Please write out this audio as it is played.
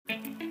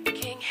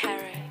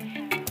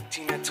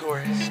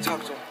Torres,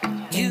 talk to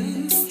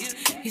him.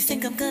 You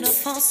think I'm gonna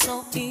fall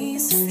so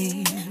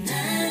easily?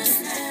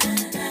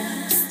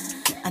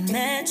 I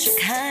met your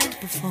kind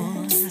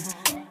before.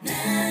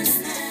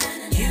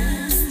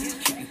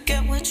 You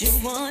get what you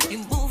want, you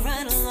move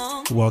right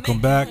along.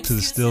 Welcome back to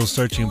the Still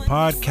Searching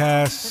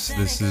Podcast.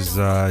 This is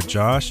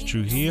Josh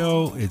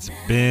Trujillo. It's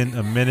been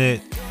a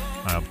minute.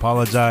 I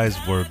apologize.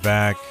 We're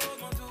back.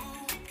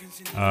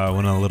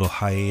 Went on a little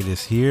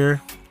hiatus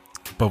here,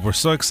 but we're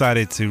so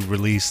excited to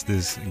release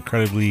this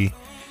incredibly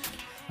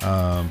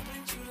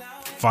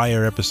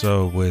fire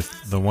episode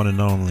with the one and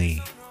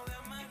only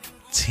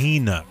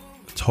Tina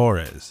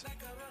Torres.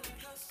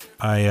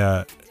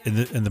 In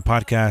the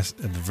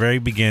podcast at the very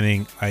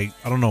beginning, I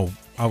don't know,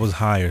 I was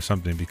high or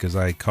something because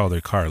I called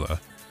her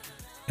Carla,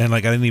 and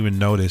I didn't even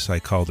notice I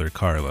called her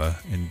Carla,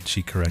 and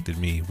she corrected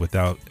me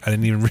I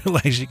didn't even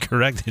realize she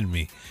corrected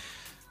me.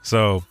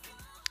 So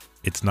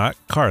it's not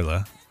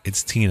Carla,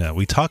 it's Tina.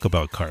 We talk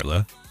about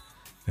Carla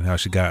and how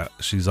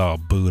she's all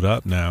booed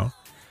up now,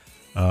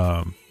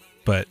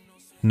 but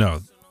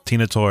no,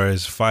 Tina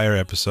Torres, fire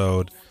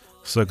episode.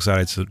 So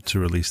excited to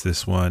release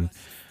this one.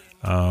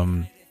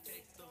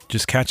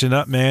 Just catching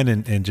up, man,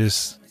 and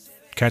just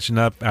catching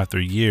up after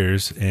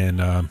years,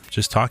 and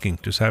just talking,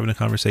 just having a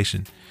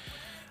conversation.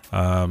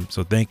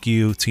 So thank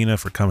you, Tina,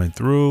 for coming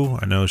through.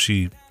 I know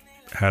she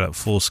had a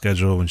full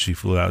schedule when she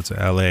flew out to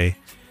LA,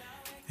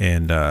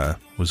 and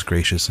was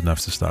gracious enough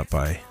to stop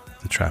by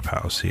the Trap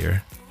House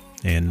here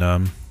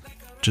and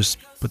just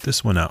put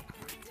this one out.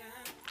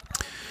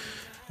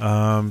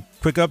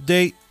 Quick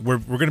update. We're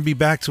going to be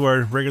back to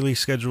our regularly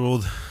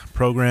scheduled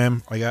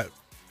program. I got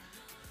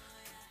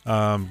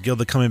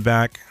Gilda coming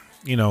back.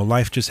 You know,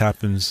 life just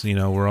happens. You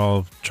know, we're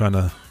all trying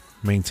to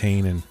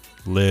maintain and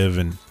live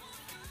and,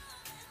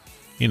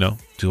 you know,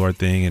 do our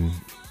thing and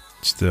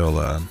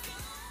still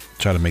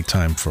try to make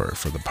time for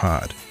the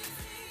pod.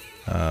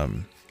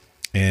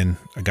 And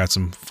I got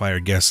some fire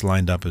guests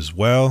lined up as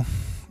well,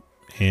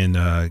 and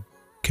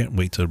can't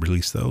wait to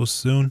release those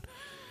soon.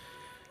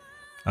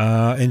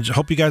 And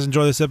hope you guys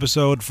enjoy this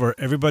episode. For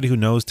everybody who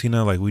knows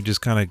Tina, we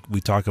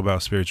talk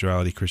about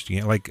spirituality,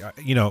 Christianity.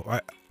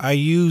 I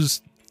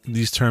use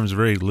these terms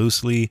very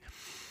loosely.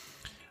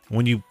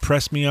 When you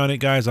press me on it,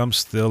 guys, I'm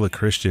still a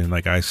Christian.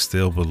 I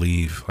still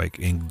believe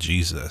in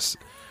Jesus.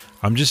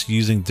 I'm just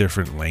using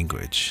different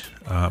language.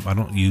 I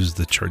don't use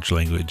the church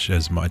language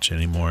as much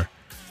anymore.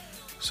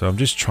 So I'm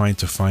just trying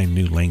to find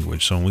new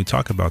language. So when we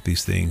talk about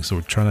these things, we're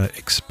trying to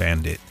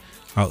expand it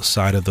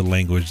outside of the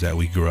language that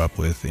we grew up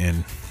with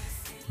in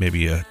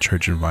maybe a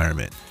church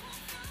environment.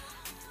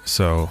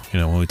 So,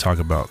 when we talk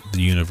about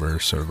the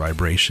universe or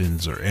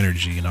vibrations or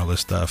energy and all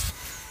this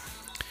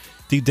stuff,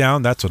 deep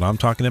down, that's what I'm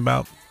talking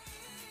about.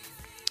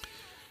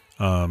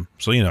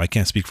 So, I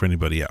can't speak for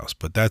anybody else,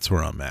 but that's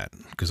where I'm at,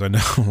 because I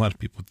know a lot of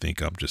people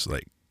think I'm just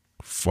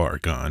far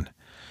gone,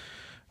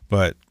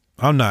 but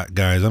I'm not,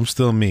 guys. I'm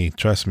still me.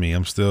 Trust me.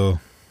 I'm still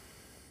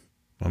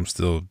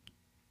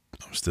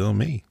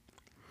me.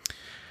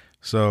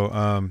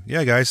 So,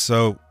 yeah, guys.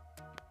 So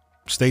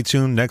stay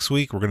tuned. Next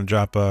week, we're going to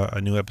drop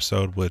a new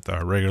episode with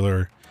our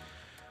regular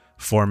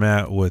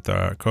format with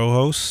our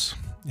co-hosts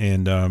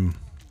and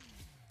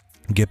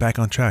get back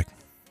on track.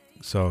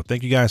 So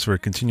thank you guys for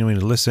continuing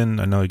to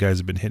listen. I know you guys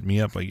have been hitting me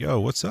up yo,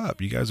 what's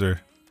up? You guys we're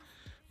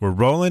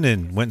rolling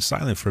and went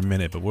silent for a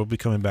minute, but we'll be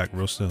coming back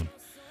real soon.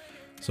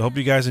 So hope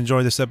you guys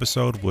enjoy this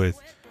episode with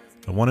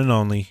the one and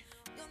only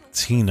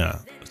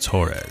Tina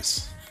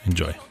Torres.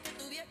 Enjoy.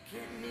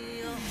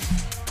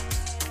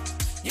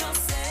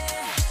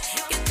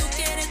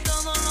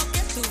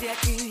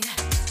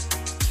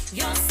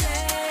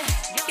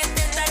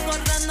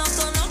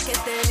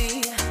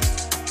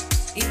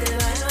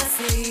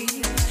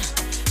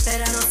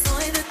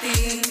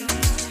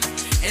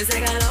 Ese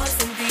calor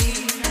sin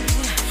ti,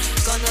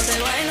 cuando te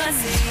bailo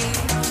así,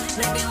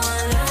 make me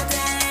wanna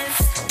dance,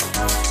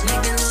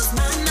 make me lose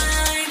my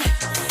mind,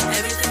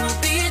 everything will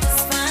be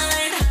just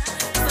fine,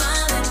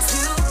 fall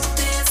into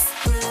this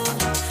groove,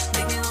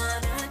 make me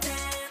wanna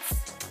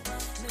dance,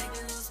 make me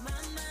lose my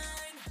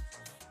mind,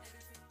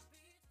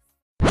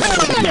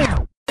 everything will be...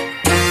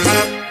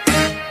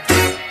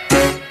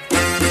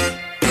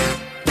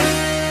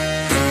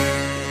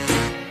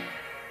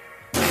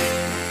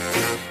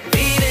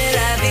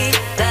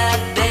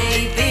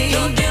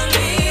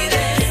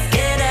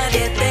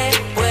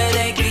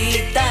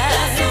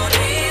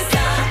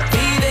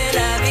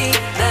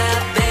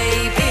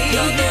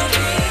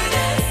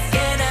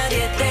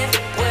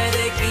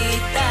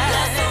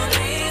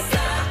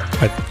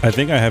 I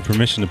think I have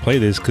permission to play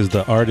this because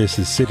the artist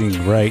is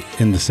sitting right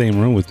in the same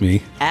room with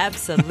me.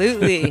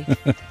 Absolutely.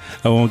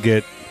 I won't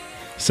get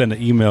sent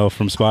an email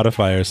from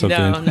Spotify or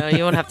something. No,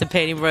 you won't have to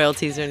pay any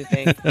royalties or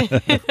anything.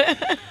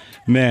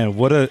 Man,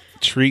 what a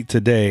treat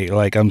today.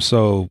 I'm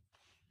so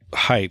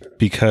hyped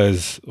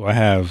because I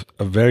have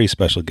a very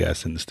special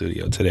guest in the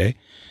studio today.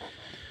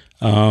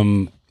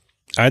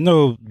 I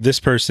know this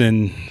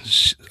person,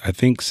 I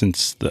think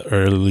since the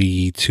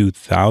early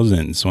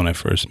 2000s when I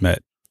first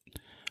met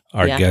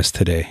our guest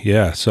today.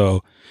 Yeah.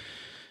 So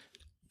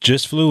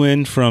just flew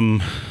in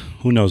from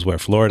who knows where,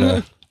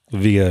 Florida,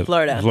 via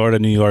Florida,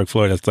 New York,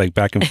 Florida. It's like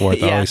back and forth.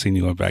 Yeah. I always see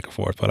you going back and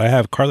forth. But I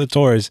have Carla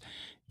Torres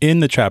in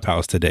the Trap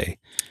House today.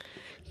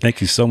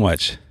 Thank you so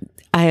much.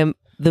 I am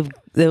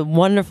the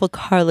wonderful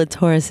Carla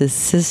Torres'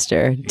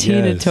 sister,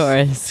 Tina Yes,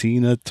 Torres.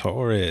 Tina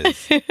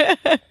Torres.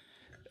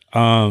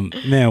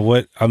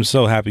 Man, I'm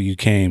so happy you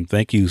came.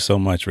 Thank you so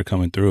much for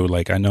coming through.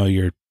 Like, I know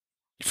you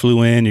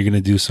flew in, you're going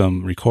to do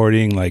some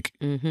recording, like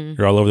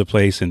you're all over the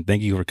place. And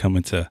thank you for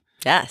coming to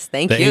Yes,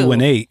 thank the you.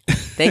 818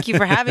 Thank you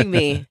for having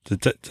me. to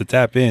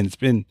tap in. It's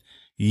been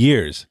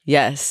years.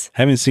 Yes.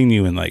 Haven't seen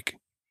you in like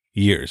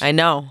years. I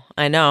know.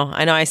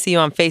 I see you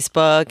on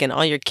Facebook and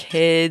all your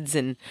kids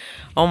and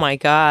oh my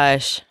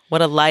gosh,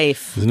 what a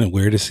life. Isn't it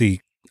weird to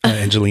see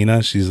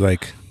Angelina? She's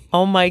like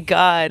Oh my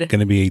God. going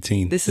to be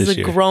 18 This is a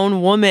year.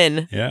 grown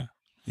woman. Yeah.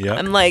 Yeah.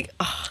 I'm like,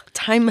 oh,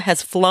 time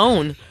has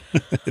flown.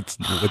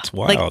 It's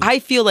wild. Like, I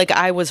feel like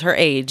I was her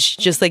age,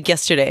 just like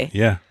yesterday.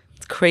 Yeah.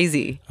 It's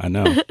crazy. I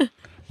know.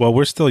 Well,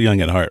 we're still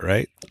young at heart,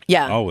 right?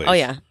 Yeah. Always. Oh,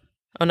 yeah.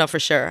 Oh, no, for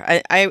sure.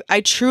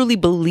 I truly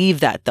believe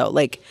that, though.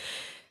 Like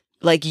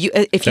you,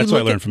 if you That's what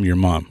I look learned from your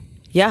mom.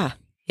 Yeah.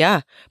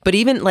 Yeah. But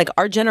even like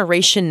our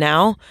generation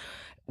now,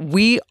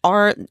 we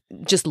are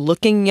just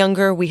looking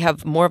younger. We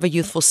have more of a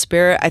youthful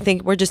spirit. I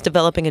think we're just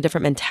developing a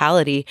different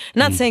mentality. I'm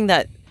not saying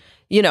that,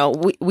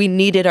 we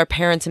needed our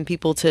parents and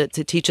people to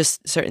teach us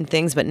certain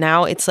things, but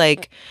now it's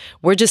like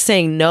we're just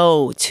saying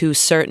no to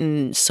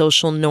certain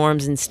social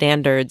norms and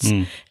standards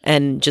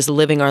and just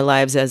living our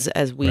lives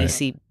as we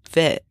see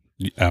fit.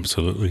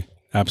 Absolutely.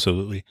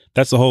 Absolutely.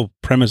 That's the whole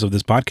premise of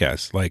this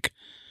podcast. Like,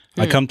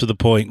 I come to the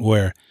point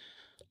where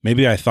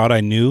maybe I thought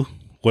I knew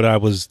what I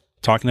was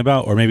talking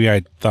about, or maybe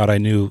I thought I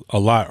knew a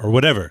lot or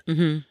whatever.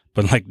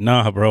 But like,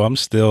 nah, bro, I'm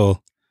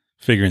still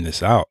figuring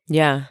this out.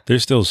 Yeah.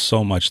 There's still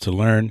so much to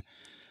learn.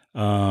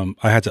 I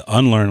had to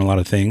unlearn a lot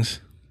of things,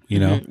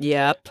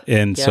 Yep.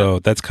 And Yep. so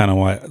that's kind of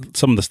why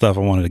some of the stuff I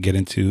wanted to get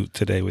into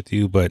today with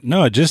you. But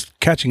no, just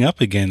catching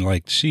up again,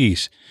 like,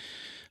 sheesh.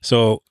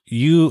 So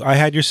I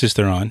had your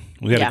sister on.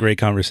 We had a great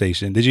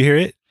conversation. Did you hear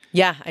it?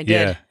 Yeah, I did.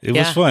 Yeah, it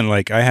was fun.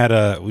 Like,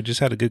 we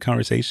just had a good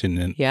conversation,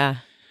 and Yeah.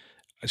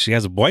 she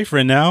has a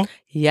boyfriend now.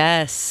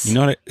 Yes. You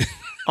know what?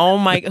 Oh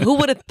my! Who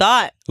would have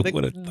thought? Who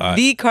would have thought?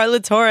 The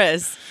Carla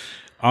Torres.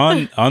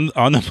 on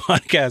the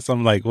podcast,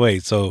 I'm like,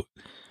 wait, so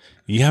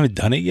you haven't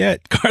done it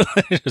yet, Carla,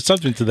 or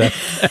something to that.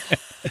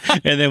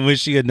 And then when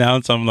she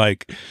announced, I'm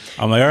like,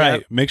 all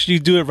right, make sure you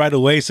do it right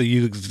away so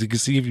you can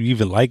see if you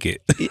even like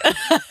it.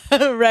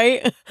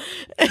 Right?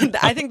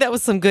 I think that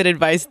was some good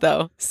advice,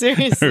 though.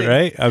 Seriously.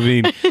 Right? I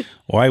mean,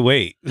 why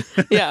wait?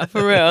 Yeah,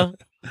 for real.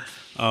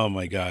 Oh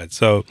my God.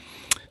 So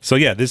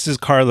yeah, this is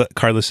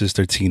Carla's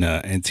sister,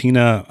 Tina. And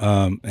Tina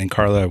and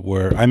Carla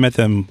I met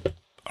them,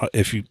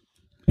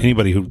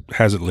 anybody who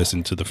hasn't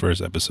listened to the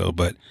first episode,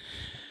 but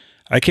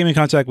I came in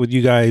contact with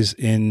you guys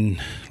in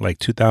like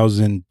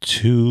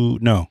 2002.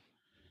 No.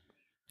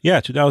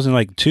 Yeah,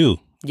 2002.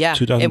 Yeah,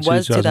 2002, it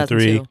was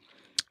 2003.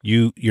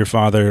 Your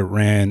father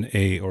ran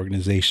a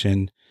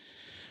organization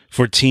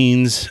for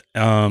teens.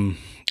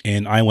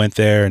 And I went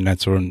there, and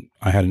that's when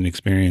I had an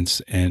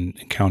experience and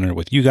encounter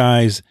with you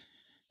guys.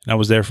 And I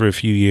was there for a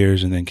few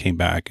years and then came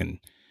back, and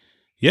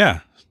yeah,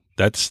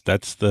 that's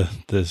the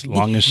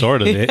long and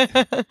short of it.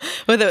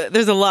 But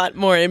there's a lot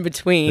more in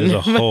between. There's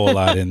a whole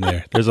lot in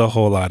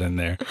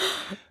there.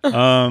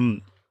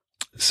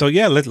 So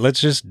yeah,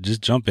 let's just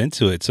jump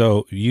into it.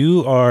 So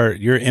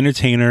you're an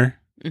entertainer.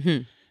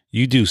 Mm-hmm.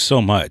 You do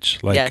so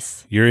much. Like,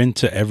 Yes. You're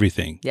into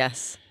everything.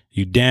 Yes.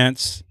 You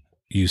dance,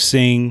 you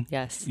sing,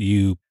 Yes.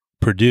 you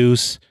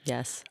produce.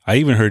 Yes. I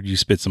even heard you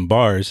spit some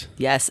bars.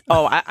 Yes.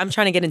 Oh, I'm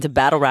trying to get into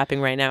battle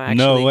rapping right now, actually.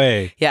 No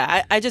way.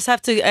 Yeah, I just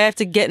have to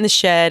get in the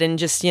shed and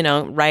just,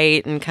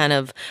 write and kind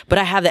of, but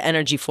I have the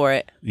energy for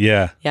it.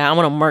 Yeah. Yeah, I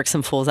want to murk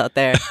some fools out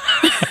there.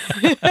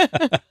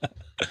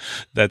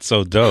 That's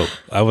so dope.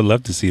 I would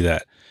love to see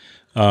that.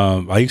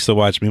 I used to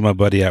watch me and my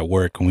buddy at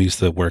work when we used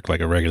to work like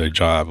a regular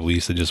job. We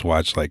used to just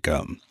watch like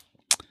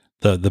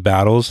the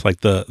battles,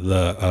 like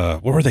the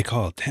what were they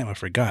called? Damn, I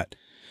forgot.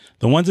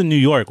 The ones in New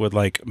York with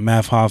like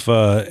Math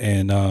Hoffa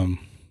and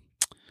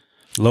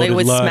Loaded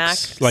with Lux,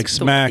 Smack? like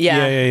Smack.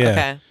 Yeah.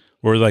 Okay.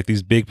 Where like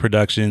these big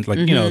productions, like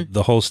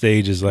the whole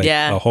stage is like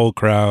a whole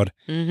crowd.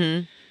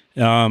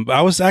 Mm-hmm.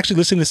 I was actually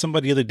listening to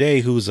somebody the other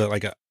day who's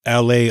like a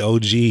LA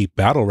OG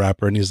battle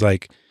rapper, and he's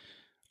like,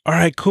 all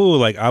right, cool.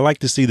 Like, I like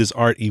to see this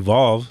art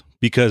evolve,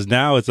 because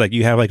now it's like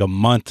you have like a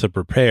month to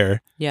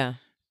prepare Yeah.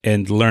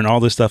 and learn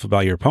all this stuff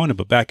about your opponent.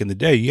 But back in the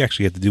day, you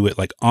actually had to do it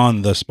like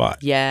on the spot.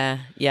 Yeah.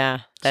 Yeah.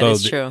 That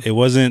is true. It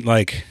wasn't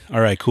like,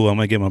 all right, cool, I'm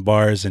going to get my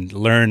bars and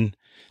learn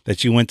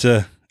that you went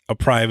to a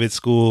private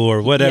school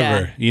or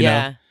whatever, you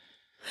know?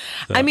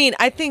 So. I mean,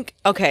 I think,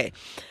 okay.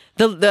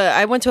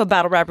 I went to a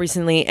battle rap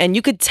recently, and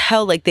you could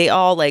tell like they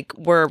all like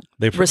were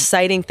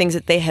reciting things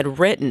that they had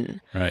written.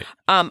 Right.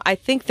 I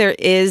think there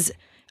is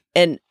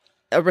a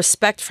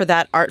respect for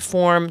that art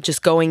form,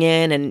 just going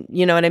in and,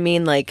 you know what I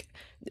mean, like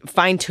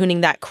fine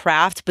tuning that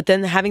craft, but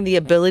then having the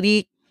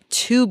ability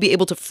to be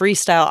able to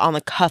freestyle on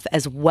the cuff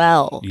as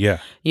well. Yeah.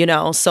 You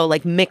know, so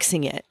like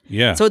mixing it.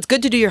 Yeah. So it's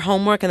good to do your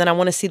homework, and then I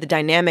want to see the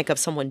dynamic of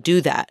someone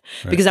do that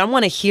because I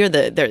want to hear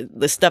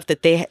the stuff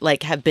that they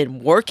like have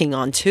been working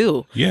on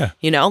too. Yeah.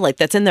 You know, like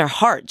that's in their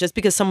heart. Just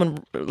because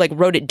someone like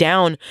wrote it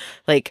down,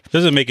 like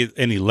Doesn't make it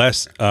any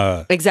less.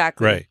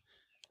 exactly. Right.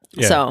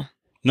 Yeah. So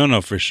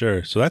No, for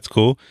sure. So that's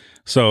cool.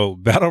 So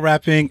battle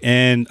rapping,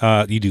 and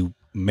you do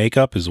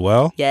makeup as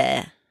well.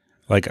 yeah.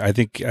 Like I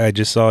think I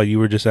just saw you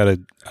were just at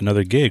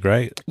another gig,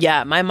 right?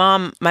 Yeah, my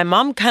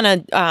mom kind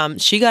of,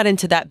 she got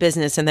into that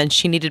business and then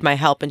she needed my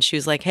help and she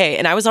was like, hey,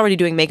 and I was already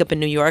doing makeup in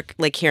New York,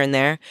 like here and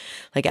there,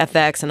 like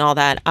FX and all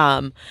that.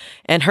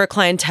 And her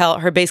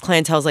base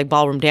clientele is like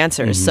ballroom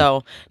dancers.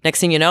 So next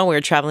thing you know, we were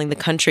traveling the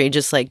country,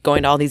 just like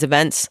going to all these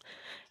events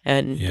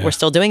and we're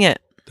still doing it.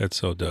 That's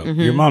so dope.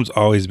 Your mom's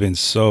always been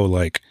so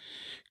like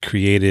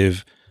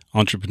creative,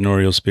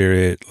 entrepreneurial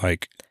spirit,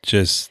 like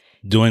just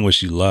doing what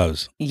she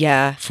loves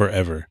Yeah.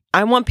 forever.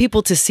 I want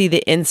people to see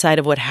the inside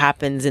of what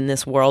happens in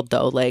this world,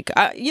 though. Like,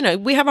 you know,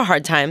 we have our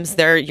hard times.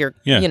 They're you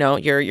know,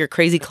 your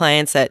crazy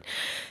clients that,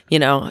 you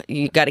know,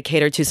 you got to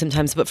cater to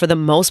sometimes. But for the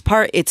most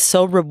part, it's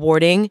so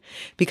rewarding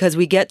because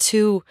we get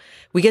to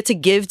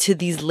give to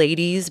these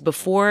ladies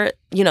before,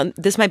 you know,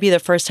 this might be their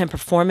first time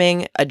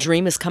performing. A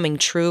dream is coming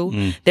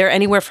true. They're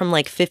anywhere from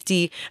like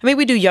 50. I mean,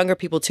 we do younger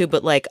people too,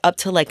 but like up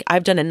to like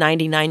I've done a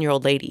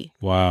 99-year-old lady.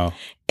 Wow.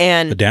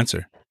 And A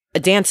dancer. a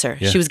dancer.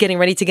 Yeah. She was getting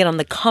ready to get on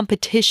the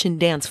competition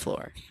dance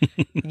floor.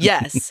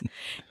 Yes.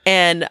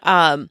 And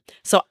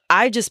so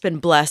I've just been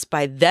blessed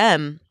by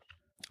them.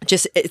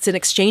 Just it's an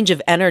exchange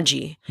of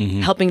energy,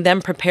 helping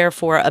them prepare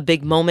for a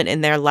big moment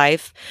in their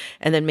life.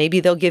 And then maybe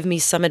they'll give me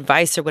some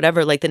advice or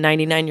whatever. Like the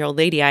 99-year-old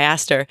lady, I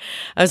asked her,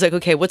 I was like,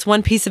 okay, what's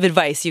one piece of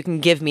advice you can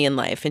give me in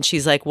life? And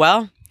she's like,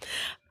 well,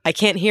 I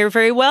can't hear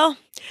very well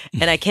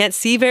and I can't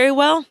see very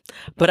well,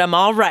 but I'm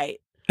all right.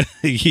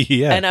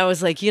 Yeah. And I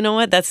was like, you know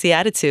what? That's the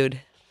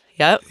attitude.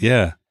 Yep.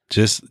 Yeah.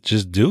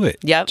 Just do it.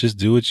 Yep. Just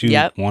do what you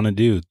want to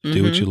do.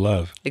 Do what you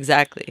love.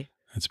 Exactly.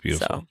 That's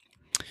beautiful.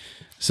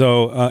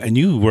 So, and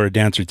you were a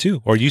dancer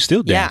too, or you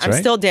still dance, yeah, I'm right?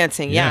 still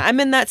dancing. Yeah. Yeah. I'm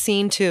in that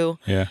scene too.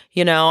 Yeah.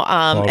 You know,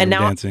 Ballroom and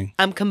now dancing.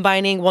 I'm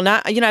combining. Well,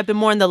 not you know, I've been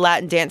more in the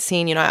Latin dance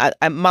scene. You know,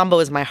 mambo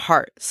is my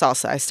heart.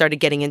 Salsa. I started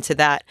getting into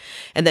that,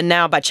 and then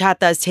now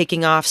bachata is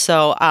taking off.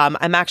 So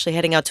I'm actually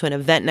heading out to an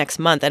event next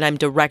month, and I'm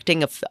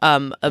directing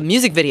a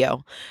music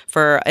video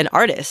for an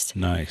artist.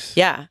 Nice.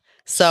 Yeah.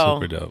 So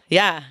Super dope.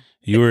 Yeah.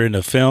 You were in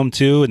a film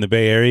too in the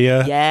Bay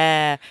Area.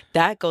 Yeah,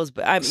 that goes.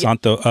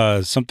 Something.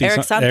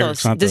 Eric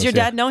Santos. Does your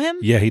dad know him?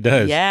 Yeah, he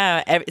does.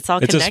 Yeah, it's all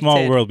It's connected. a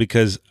small world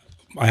because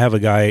I have a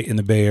guy in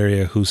the Bay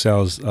Area who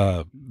sells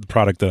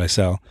product that I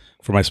sell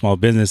for my small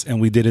business, and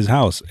we did his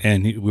house,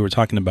 and we were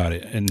talking about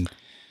it, and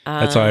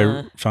that's how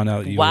I found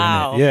out you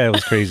wow. were in it. Yeah, it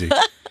was crazy.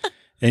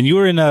 And you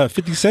were in a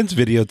 50 Cent's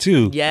video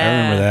too. Yeah. I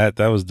remember that.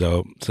 That was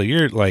dope. So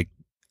you're like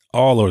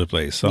all over the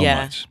place so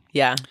much.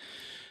 Yeah.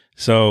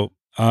 So,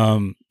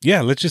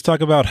 yeah, let's just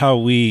talk about how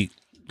we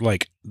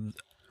like.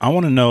 I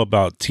want to know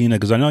about Tina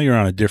because I know you're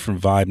on a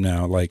different vibe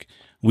now. Like,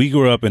 we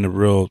grew up in a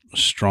real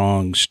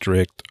strong,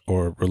 strict,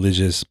 or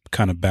religious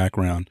kind of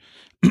background,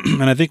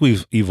 and I think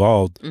we've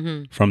evolved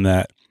from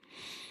that.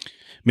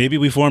 Maybe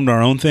we formed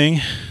our own thing.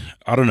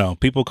 I don't know.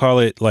 People call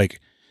it like,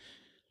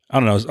 I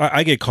don't know.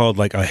 I get called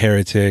like a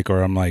heretic,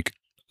 or I'm like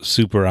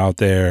super out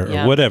there,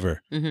 or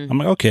whatever. I'm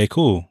like, okay,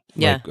 cool.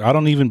 Yeah. Like,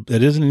 it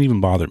doesn't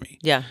even bother me.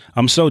 Yeah.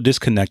 I'm so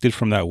disconnected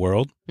from that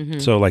world.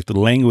 So like the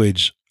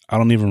language, I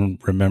don't even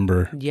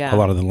remember a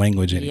lot of the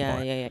language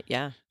anymore.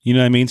 Yeah. You know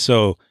what I mean?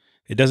 So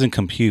it doesn't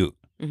compute.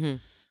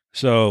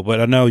 So,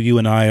 but I know you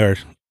and I are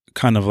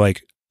kind of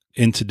like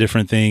into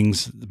different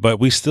things, but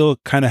we still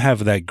kind of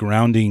have that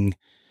grounding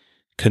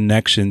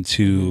connection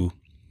to,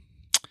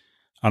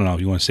 I don't know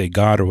if you want to say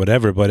God or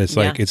whatever, but it's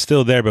like, it's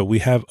still there, but we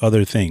have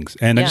other things.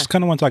 And I just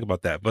kind of want to talk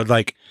about that. But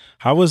like,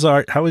 how was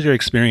your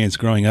experience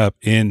growing up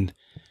in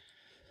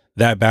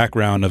that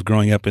background of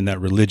growing up in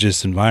that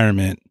religious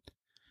environment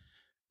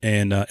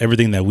and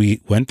everything that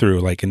we went through,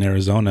 like in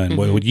Arizona, and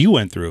what you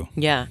went through?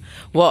 Yeah.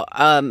 Well,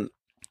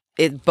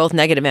 it both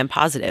negative and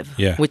positive,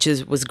 which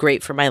was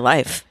great for my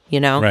life,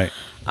 you know? Right.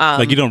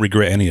 Like you don't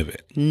regret any of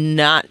it.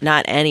 Not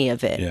any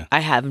of it. Yeah.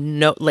 I have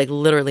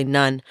literally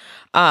none.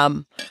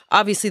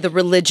 Obviously the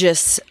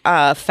religious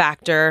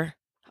factor,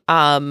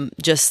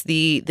 just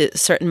the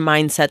certain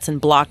mindsets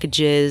and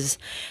blockages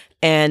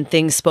and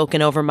things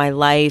spoken over my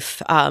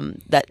life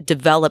that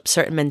developed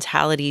certain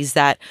mentalities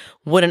that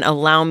wouldn't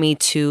allow me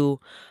to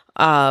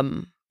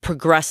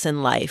progress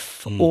in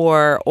life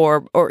or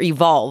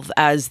evolve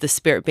as the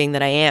spirit being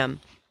that I am.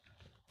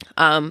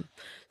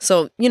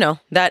 So, you know,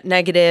 that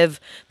negative,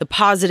 the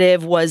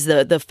positive was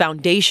the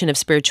foundation of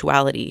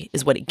spirituality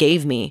is what it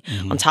gave me.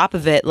 On top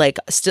of it, like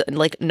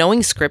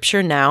knowing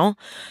scripture now,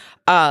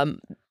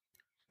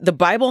 the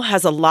Bible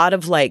has a lot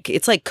of like,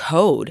 it's like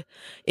code.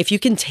 If you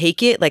can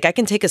take it, like I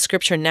can take a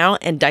scripture now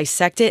and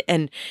dissect it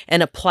and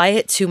apply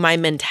it to my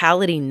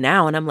mentality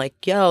now. And I'm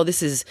like, yo,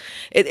 this is,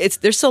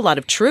 there's still a lot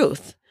of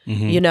truth,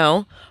 you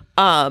know?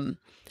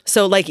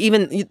 So like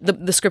even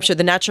the scripture,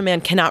 the natural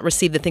man cannot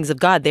receive the things of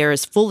God. There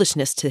is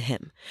foolishness to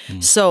him.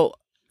 So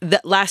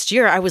that last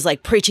year I was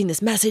like preaching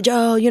this message,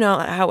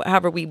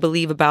 however we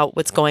believe about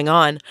what's going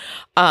on.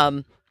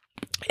 And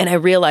I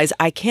realized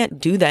I can't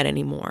do that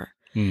anymore.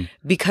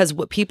 Because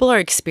what people are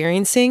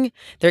experiencing,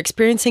 they're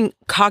experiencing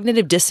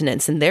cognitive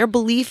dissonance, and their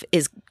belief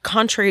is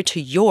contrary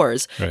to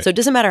yours. Right. So it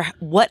doesn't matter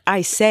what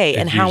I say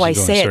and how I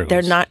usually say go in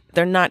it.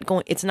 They're not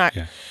going. It's not.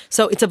 Yeah.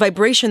 So it's a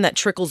vibration that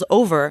trickles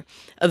over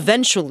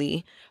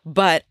eventually.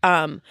 But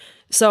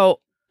so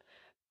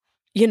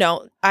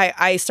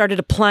I started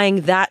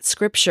applying that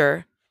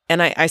scripture,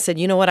 and I said,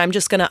 you know what? I'm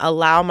just going to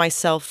allow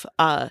myself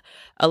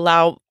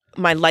allow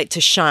my light to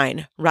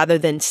shine rather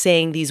than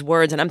saying these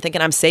words. And I'm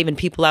thinking I'm saving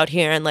people out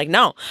here, and like,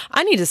 no,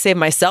 I need to save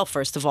myself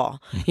first of all,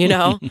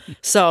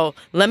 So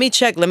let me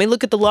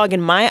look at the log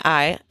in my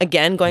eye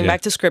again, going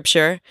back to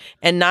scripture,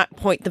 and not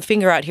point the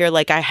finger out here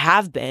like I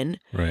have been.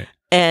 Right.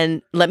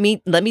 And let me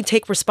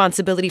take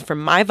responsibility for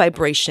my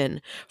vibration,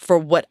 for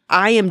what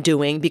I am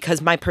doing,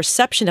 because my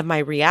perception of my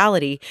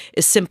reality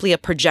is simply a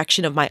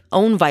projection of my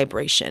own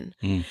vibration.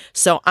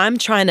 So I'm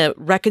trying to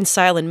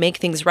reconcile and make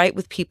things right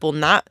with people,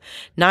 not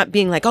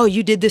being like, oh,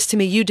 you did this to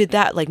me, you did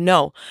that. Like,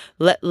 no,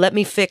 let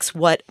me fix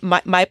what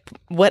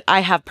what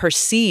I have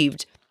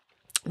perceived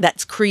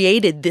that's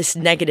created this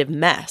negative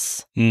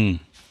mess.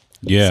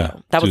 Yeah.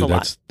 So that was a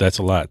lot. That's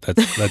a lot.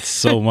 That's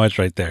so much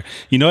right there.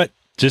 You know what?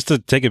 Just to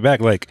take it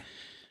back, like,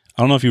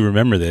 I don't know if you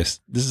remember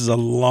this. This is a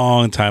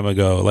long time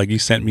ago. Like, you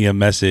sent me a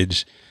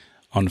message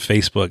on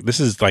Facebook. This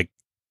is like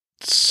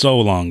so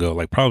long ago,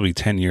 like probably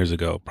 10 years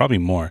ago, probably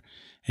more.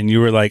 And you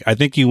were like, I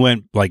think you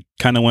went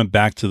went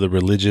back to the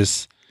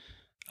religious,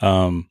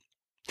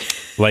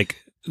 like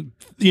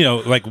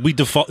we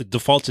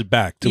defaulted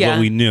back to what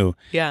we knew.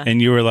 Yeah.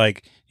 And you were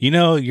like,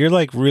 you're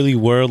like really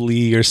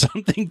worldly or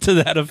something to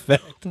that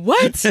effect.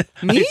 What?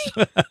 Me?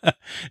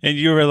 And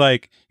you were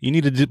like, you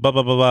need to do blah,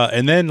 blah, blah, blah.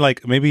 And then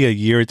like maybe a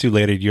year or two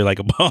later, you're like,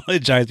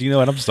 apologize. You know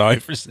what? I'm sorry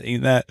for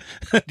saying that.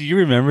 Do you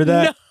remember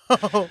that?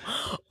 No.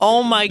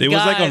 Oh my God. It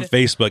was like on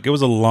Facebook. It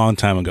was a long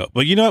time ago.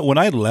 But you know what? When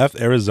I left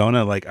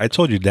Arizona, like I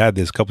told your dad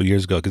this a couple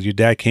years ago, because your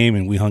dad came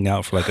and we hung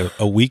out for like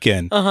a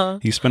weekend.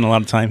 He spent a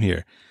lot of time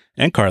here.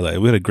 And Carla,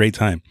 we had a great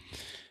time.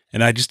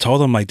 And I just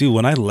told him, like, dude,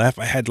 when I left,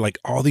 I had like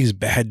all these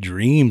bad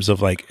dreams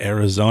of like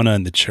Arizona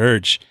and the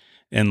church,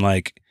 and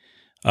like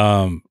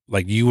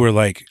you were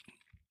like,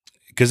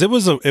 because it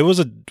was a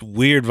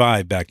weird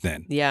vibe back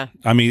then. Yeah.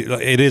 I mean,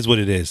 it is what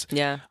it is.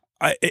 Yeah.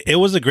 It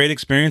was a great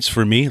experience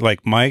for me.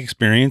 Like my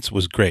experience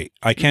was great.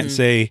 I can't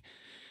say,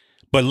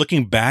 but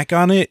looking back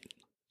on it,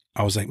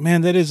 I was like,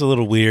 man, that is a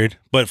little weird.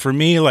 But for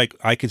me, like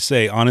I could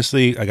say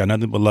honestly, I got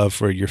nothing but love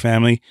for your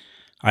family.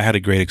 I had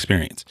a great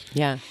experience.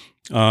 Yeah.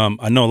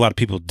 I know a lot of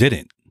people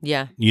didn't.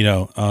 Yeah.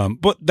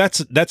 But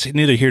that's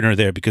neither here nor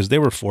there, because they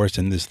were forced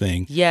in this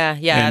thing. Yeah.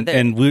 Yeah.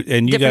 And you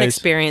different guys,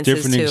 experiences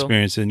different too.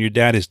 experiences. And your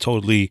dad is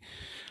totally,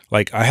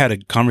 like, I had a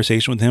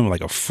conversation with him,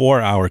 like a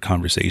 4-hour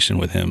conversation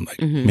with him,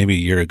 like maybe a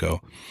year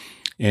ago.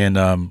 And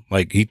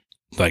like he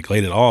like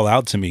laid it all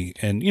out to me.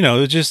 And, it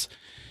was just,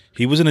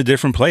 he was in a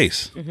different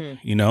place.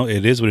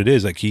 It is what it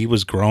is. Like he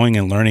was growing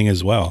and learning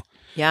as well.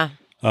 Yeah.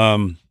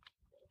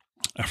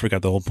 I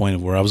forgot the whole point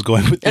of where I was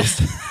going with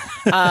this.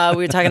 We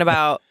were talking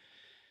about,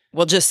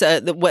 well, just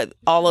what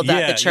all of that,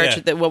 Yeah, the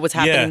church, yeah. what was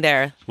happening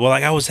there. Well,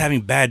 like I was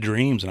having bad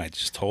dreams, and I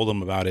just told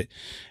him about it.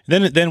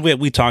 Then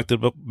we talked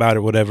about it,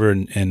 whatever,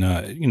 and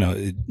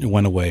it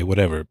went away,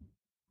 whatever.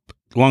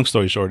 Long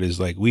story short is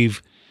like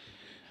we've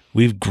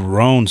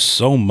grown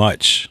so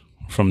much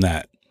from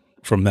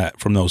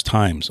those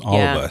times, all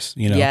of us,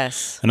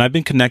 Yes. And I've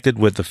been connected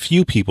with a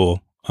few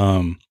people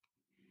from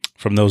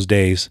those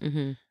days.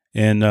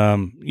 And I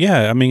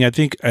mean, I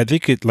think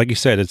it, like you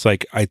said, it's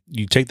like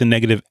you take the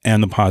negative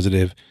and the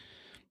positive.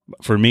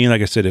 For me,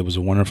 like I said, it was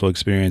a wonderful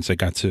experience. I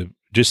got to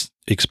just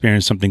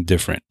experience something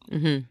different,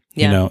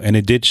 Yeah. and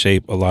it did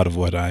shape a lot of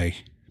what I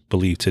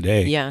believe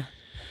today. Yeah.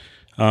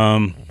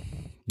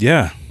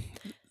 Yeah.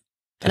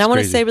 And I want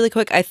to say really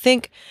quick, I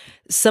think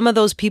some of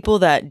those people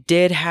that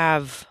did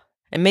have,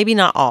 and maybe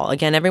not all,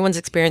 again, everyone's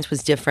experience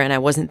was different. I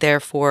wasn't there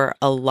for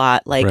a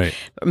lot. Like,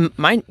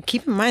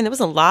 keep in mind, there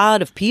was a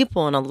lot of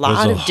people and a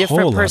lot of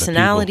different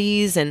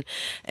personalities. And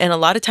a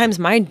lot of times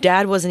my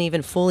dad wasn't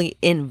even fully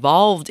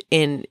involved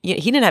in, he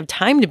didn't have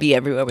time to be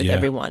everywhere with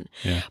everyone.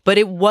 Yeah. But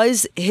it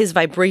was his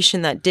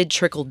vibration that did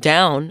trickle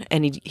down.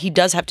 And he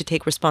does have to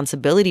take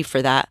responsibility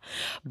for that.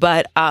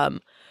 But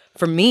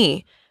for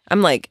me,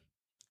 I'm like,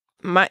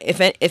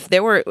 if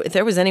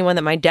there was anyone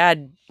that my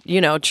dad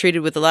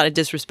treated with a lot of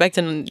disrespect,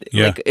 and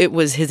like it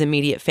was his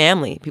immediate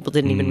family, people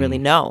didn't even really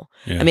know.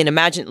 I mean,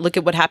 look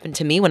at what happened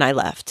to me when I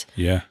left.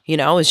 It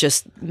was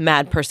just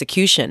mad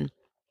persecution.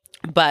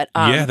 But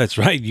yeah, that's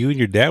right. You and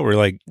your dad were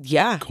like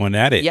going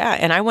at it. Yeah,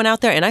 and I went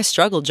out there and I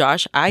struggled,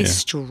 Josh. I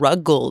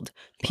struggled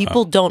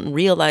People don't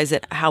realize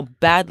it, how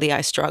badly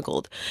I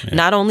struggled.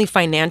 Not only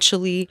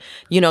financially,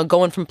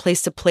 going from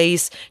place to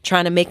place,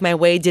 trying to make my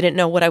way, didn't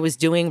know what I was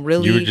doing,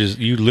 really.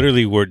 You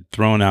literally were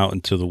thrown out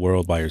into the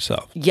world by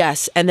yourself.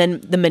 Yes. And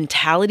then the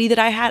mentality that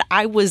I had,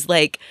 I was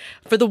like,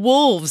 for the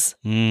wolves,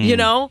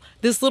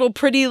 this little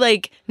pretty,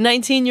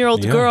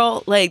 19-year-old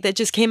girl, that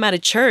just came out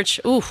of church.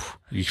 Ooh,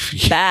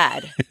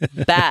 bad.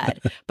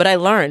 But I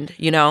learned,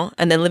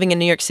 and then living in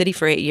New York City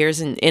for 8 years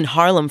and in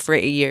Harlem for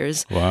 8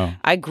 years. Wow.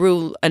 I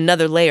grew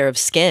another layer of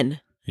skin.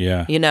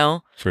 Yeah.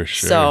 For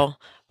sure. So,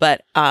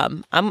 but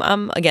I'm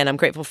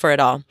grateful for it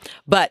all.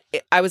 But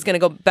I was going to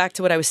go back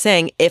to what I was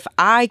saying. If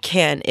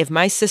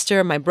my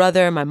sister, my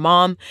brother, my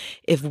mom,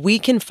 if we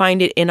can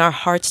find it in our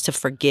hearts to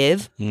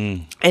forgive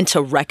and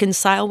to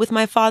reconcile with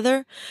my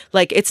father,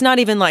 it's not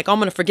even I'm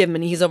going to forgive him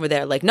and he's over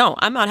there. No,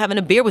 I'm out having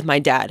a beer with my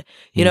dad.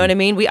 You know what I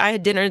mean? I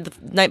had dinner the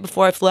night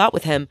before I flew out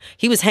with him.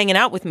 He was hanging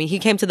out with me. He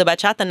came to the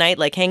bachata night,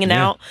 hanging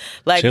out.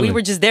 Chilling. We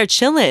were just there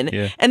chilling.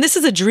 Yeah. And this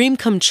is a dream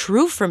come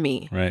true for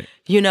me. Right.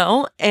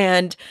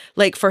 And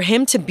for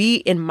him to be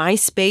in my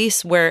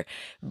space where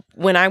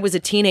when I was a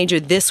teenager,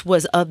 this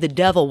was of the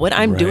devil. What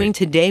I'm doing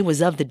today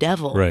was of the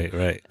devil.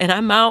 Right. And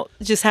I'm out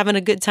just having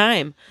a good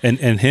time. And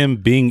him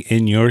being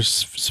in your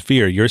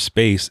sphere, your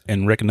space,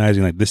 and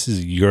recognizing this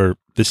is your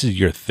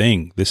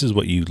thing. This is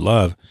what you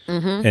love.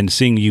 And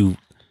seeing you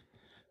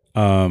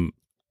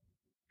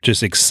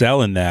just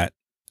excel in that,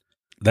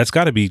 that's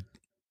got to be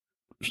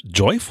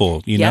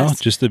joyful, Yes.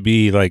 just to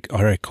be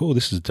all right, cool,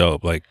 this is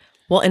dope.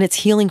 Well, and it's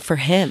healing for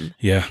him.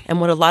 Yeah.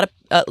 And what a lot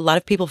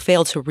of people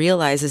fail to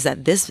realize is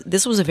that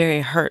this was a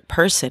very hurt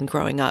person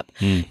growing up,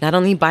 not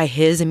only by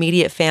his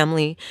immediate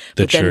family,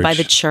 but then by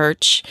the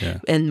church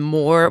and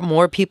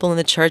more people in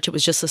the church. It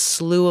was just a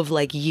slew of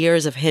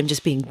years of him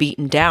just being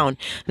beaten down.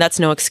 And that's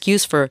no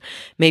excuse for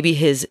maybe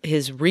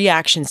his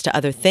reactions to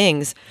other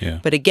things. Yeah.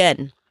 But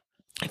again,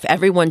 if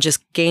everyone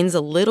just gains a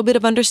little bit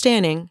of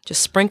understanding,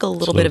 just sprinkle a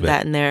little bit of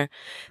that in there,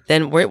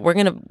 then we're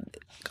gonna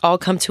all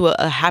come to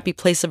a happy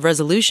place of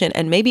resolution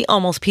and maybe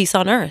almost peace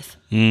on earth.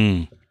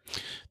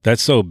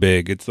 That's so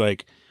big. It's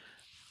like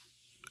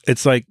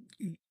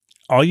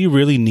all you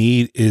really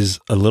need is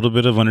a little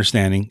bit of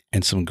understanding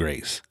and some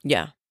grace.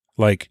 Yeah.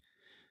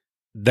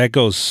 That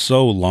goes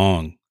so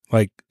long.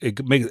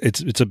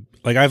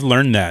 I've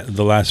learned that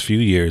the last few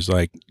years.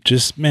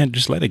 Just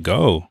let it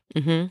go.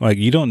 Mm-hmm.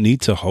 You don't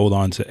need to hold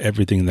on to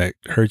everything that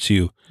hurts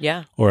you.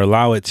 Yeah. Or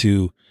allow it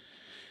to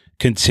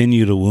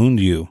continue to wound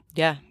you.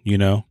 Yeah.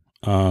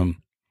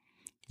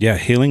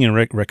 Healing and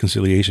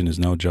reconciliation is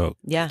no joke.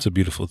 Yeah. It's a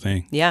beautiful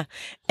thing. Yeah.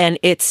 And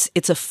it's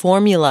a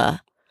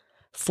formula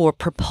for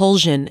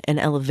propulsion and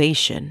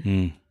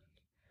elevation.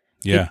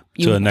 Yeah.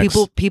 To the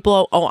next.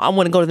 People, I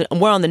want to go to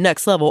we're on the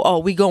next level. Oh,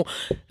 we go,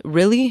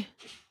 really?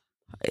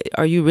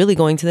 Are you really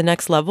going to the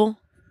next level?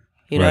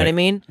 You know what I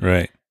mean?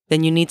 Right.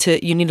 Then you need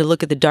to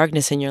look at the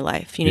darkness in your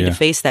life. You need to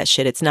face that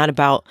shit. It's not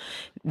about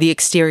the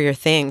exterior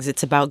things.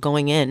 It's about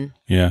going in.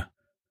 Yeah,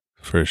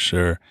 for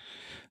sure.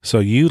 So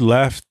you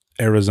left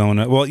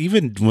Arizona. Well,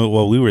 even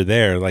while we were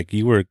there,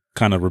 you were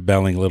kind of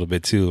rebelling a little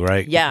bit too,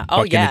 right? Yeah.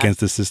 Bucking against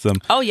the system.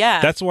 Oh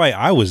yeah. That's why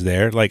I was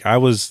there.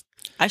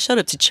 I showed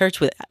up to church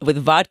with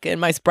vodka in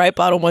my Sprite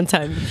bottle one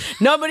time.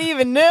 Nobody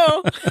even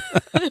knew.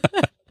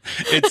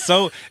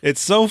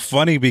 It's so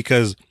funny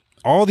because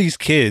all these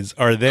kids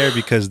are there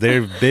because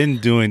they've been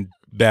doing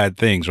bad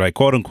things, right?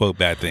 Quote unquote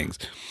bad things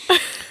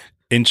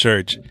in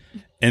church.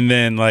 And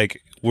then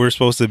we're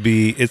supposed to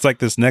be, it's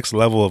this next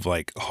level of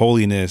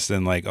holiness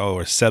and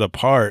we're set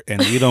apart and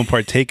we don't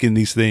partake in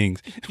these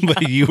things,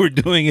 but you were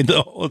doing it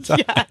the whole time.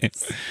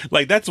 Yes.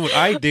 That's what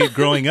I did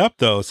growing up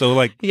though. So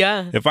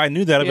if I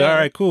knew that, I'd be all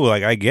right, cool.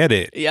 I get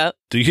it. Yeah.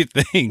 Do your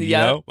thing. You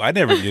know, I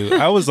never knew.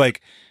 I was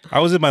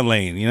in my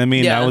lane, you know what I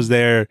mean? Yeah. I was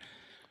there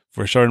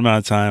for a short amount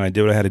of time. I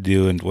did what I had to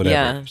do and whatever.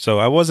 Yeah. So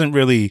I wasn't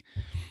really,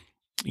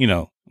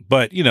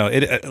 but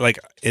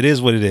it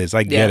is what it is.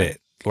 I get it.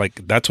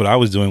 That's what I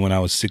was doing when I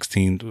was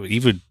 16,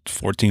 even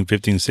 14,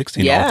 15,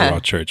 16, all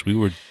throughout church. We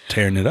were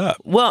tearing it up.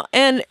 Well,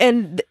 and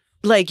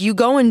you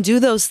go and do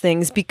those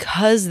things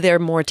because they're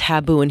more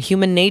taboo, and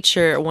human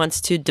nature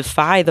wants to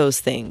defy those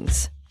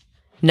things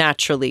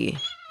naturally.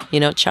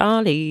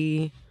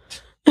 Charlie.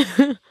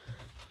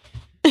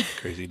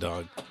 Crazy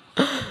dog.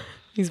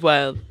 He's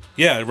wild.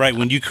 Yeah, right.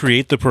 When you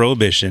create the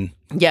prohibition,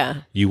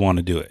 Yeah. you want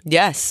to do it.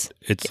 Yes.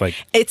 It's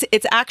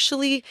it's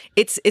actually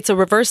it's a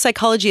reverse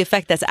psychology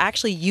effect that's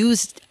actually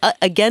used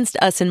against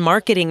us in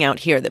marketing out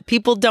here that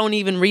people don't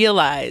even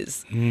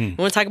realize. We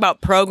want to talk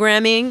about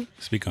programming.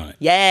 Speak on it.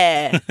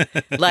 Yeah.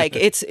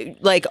 It's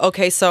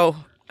okay, so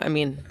I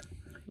mean,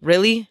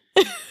 really?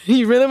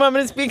 You really want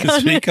me to speak on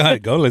it? Speak on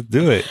it. Go, let's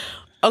do it.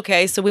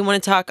 Okay, so we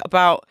want to talk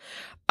about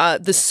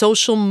the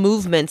social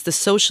movements, the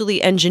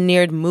socially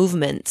engineered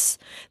movements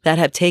that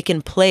have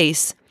taken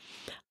place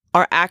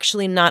are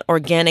actually not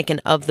organic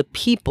and of the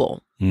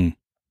people.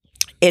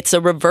 It's a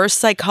reverse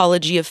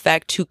psychology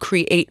effect to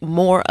create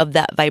more of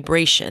that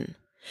vibration.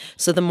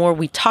 So the more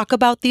we talk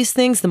about these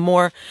things, the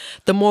more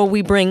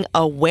we bring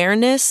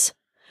awareness.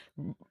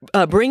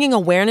 Bringing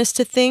awareness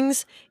to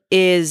things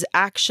is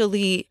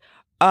actually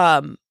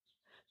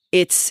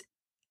it's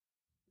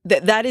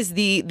that is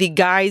the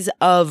guise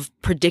of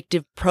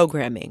predictive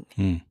programming.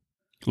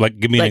 Like,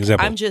 give me an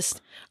example. I'm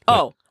just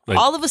like-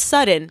 all of a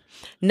sudden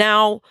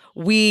now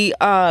we're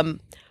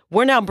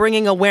now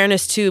bringing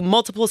awareness to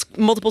multiple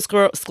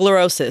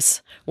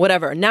sclerosis,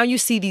 whatever. Now you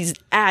see these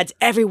ads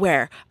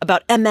everywhere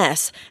about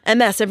MS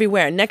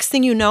everywhere. Next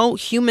thing you know,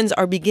 humans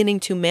are beginning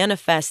to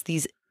manifest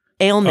these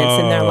ailments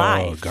in their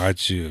life. Oh,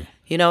 got you.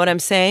 You know what I'm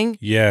saying?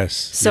 Yes.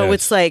 So yes.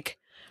 it's like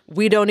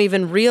we don't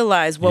even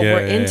realize what Yeah,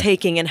 we're yeah, yeah.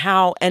 intaking and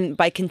how, and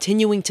by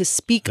continuing to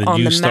speak Then on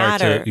you the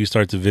start matter. you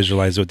start to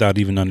visualize without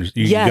even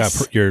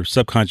Yes. your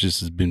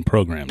subconscious has been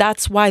programmed.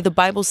 That's why the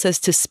Bible says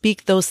to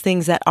speak those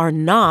things that are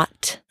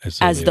not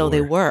as though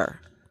they were.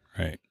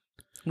 Right.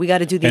 We got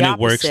to do the And opposite.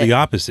 it works the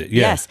opposite.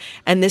 Yeah. Yes.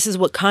 And this is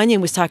what Kanye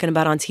was talking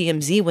about on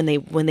TMZ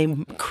when they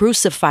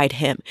crucified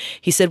him.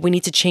 He said we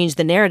need to change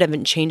the narrative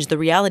and change the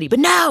reality. But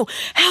no,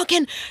 how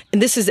can,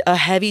 and this is a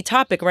heavy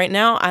topic right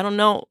now. I don't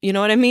know, you know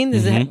what I mean?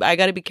 This is I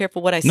got to be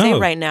careful what I say No.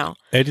 right now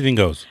Anything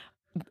goes.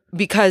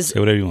 because Say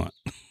whatever you want.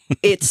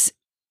 it's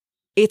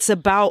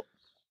about,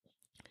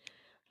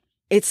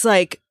 it's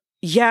like,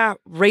 yeah,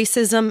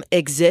 racism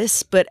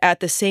exists, but at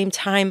the same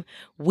time,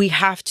 we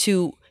have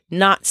to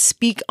not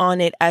speak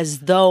on it as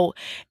though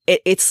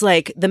it's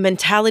like the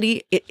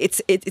mentality. It's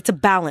a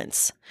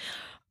balance.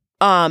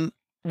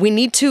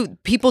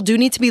 People do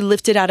need to be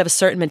lifted out of a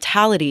certain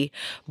mentality,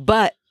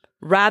 but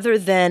rather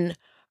than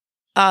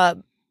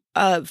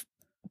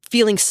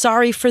feeling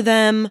sorry for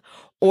them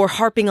or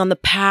harping on the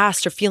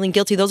past or feeling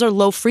guilty, those are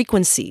low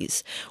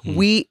frequencies.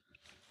 We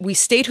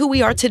state who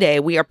we are today.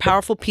 We are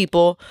powerful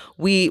people.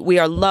 We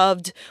are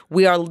loved.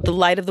 We are the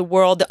light of the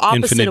world. The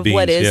opposite Infinite of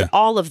what beings, is yeah.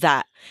 all of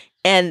that.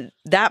 And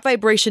that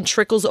vibration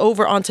trickles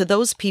over onto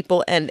those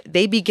people and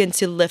they begin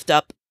to lift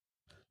up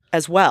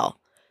as well.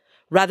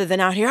 Rather than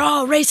out here,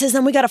 oh,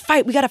 racism, we got to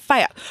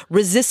fight.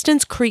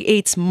 Resistance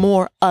creates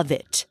more of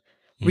it.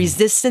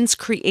 Resistance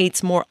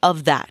creates more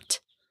of that.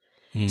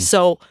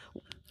 So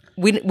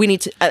we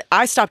need to,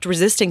 I stopped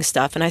resisting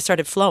stuff and I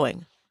started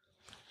flowing.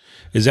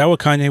 Is that what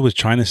Kanye was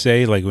trying to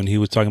say? Like when he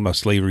was talking about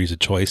slavery is a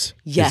choice?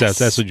 Yes.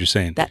 That's what you're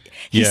saying?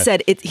 He Yeah.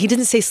 said he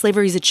didn't say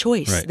slavery is a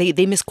choice. Right.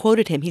 They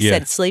misquoted him. He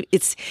Yeah. said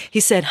he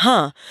said,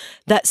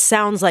 that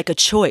sounds like a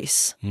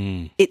choice.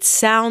 It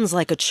sounds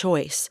like a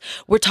choice.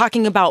 We're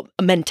talking about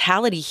a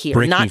mentality here,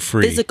 Breaking not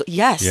free. physical.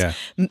 Yes. Yeah.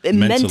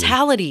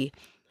 Mentality.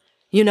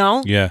 You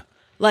know? Yeah.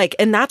 Like,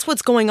 and that's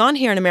what's going on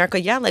here in America.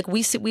 Yeah, like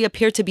we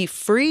appear to be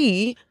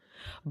free,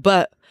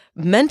 but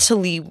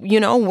mentally, you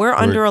know, we're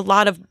under a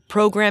lot of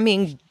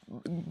programming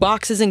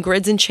boxes and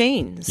grids and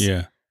chains.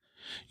 Yeah.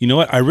 You know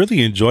what? I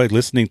really enjoyed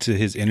listening to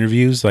his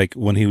interviews, like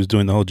when he was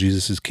doing the whole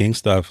Jesus is King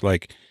stuff.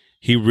 Like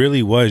he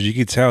really was, you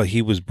could tell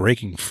he was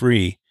breaking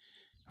free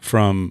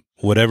from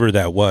whatever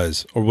that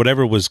was or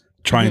whatever was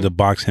trying to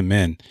box him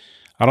in.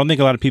 I don't think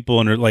a lot of people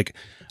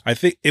I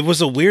think it was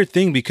a weird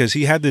thing because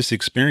he had this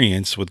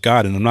experience with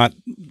God, and I'm not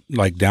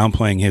like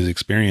downplaying his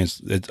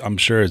experience. I'm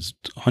sure it's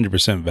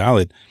 100%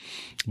 valid,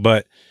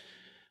 but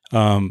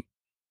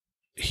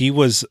he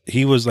was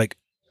like,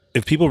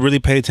 if people really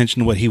pay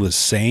attention to what he was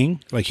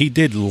saying, like he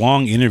did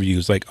long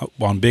interviews, like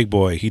on Big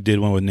Boy, he did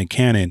one with Nick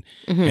Cannon,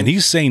 and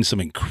he's saying some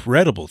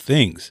incredible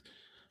things,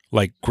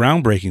 like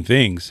groundbreaking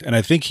things. And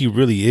I think he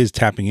really is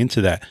tapping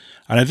into that.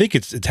 And I think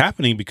it's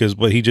happening because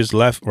he just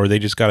left, or they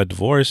just got a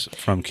divorce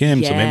from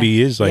Kim. So maybe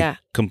he is like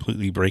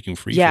completely breaking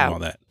free from all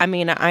that. I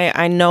mean,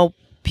 I know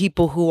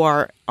people who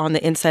are on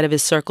the inside of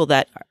his circle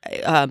that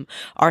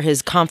are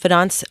his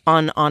confidants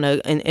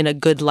in a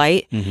good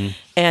light,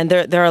 and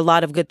there are a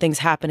lot of good things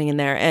happening in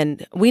there.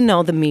 And we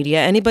know the media.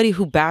 Anybody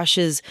who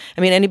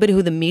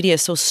the media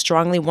so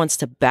strongly wants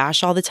to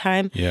bash all the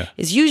time,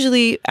 is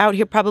usually out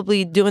here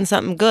probably doing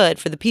something good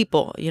for the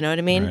people. You know what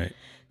I mean? Right.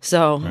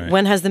 So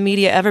when has the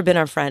media ever been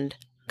our friend?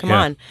 Come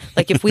on.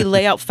 Like if we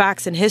lay out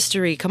facts and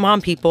history, come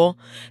on, people.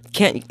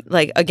 Can't,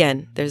 like,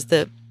 again, there's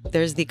the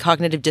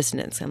cognitive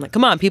dissonance. I'm like,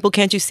 come on, people,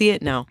 can't you see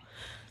it? No.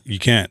 You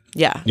can't.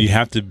 Yeah. You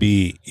have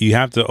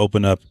to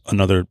open up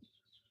another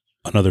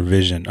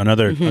vision,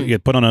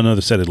 put on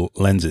another set of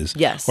lenses.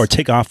 Yes. Or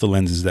take off the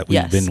lenses that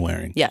we've been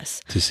wearing.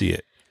 Yes. To see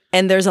it.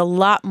 And there's a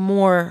lot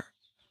more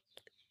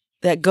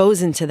that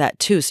goes into that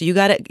too. So you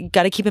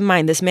gotta keep in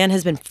mind, this man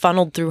has been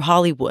funneled through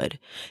Hollywood.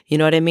 You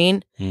know what I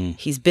mean?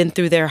 He's been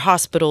through their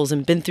hospitals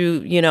and been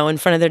through, in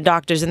front of their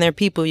doctors and their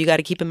people. You got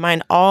to keep in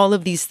mind all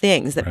of these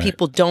things that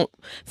people don't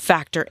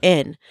factor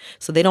in.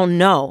 So they don't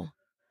know,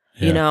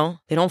 they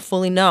don't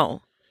fully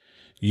know.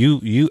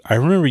 I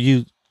remember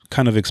you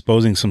kind of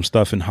exposing some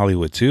stuff in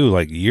Hollywood too,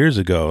 like years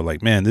ago.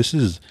 Like, man,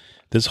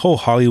 this whole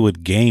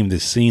Hollywood game,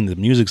 this scene, the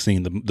music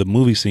scene, the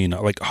movie scene,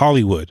 like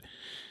Hollywood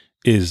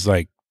is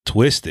like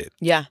twisted.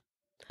 Yeah.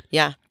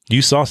 Yeah.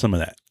 You saw some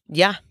of that.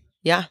 Yeah.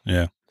 Yeah.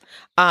 Yeah.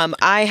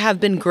 I have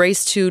been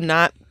graced to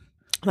not,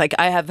 like,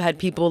 I have had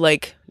people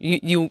like,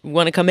 you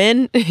want to come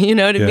in? You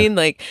know what I mean?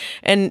 Like,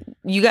 and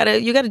you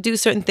gotta do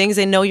certain things.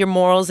 They know your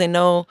morals. They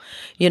know,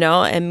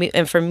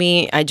 and for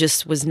me, I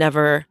just was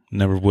never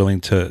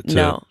willing to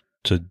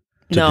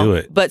do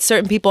it. But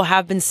certain people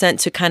have been sent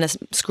to kind of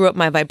screw up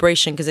my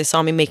vibration because they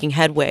saw me making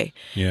headway.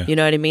 Yeah. You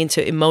know what I mean?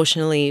 To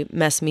emotionally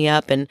mess me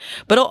up.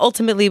 But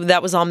ultimately,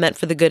 that was all meant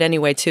for the good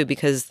anyway, too,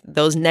 because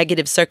those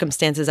negative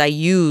circumstances I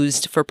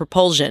used for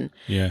propulsion.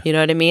 Yeah. You know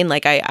what I mean?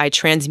 Like I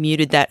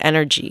transmuted that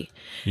energy,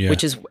 Yeah.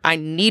 which is, I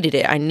needed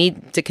it. I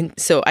need to,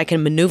 so I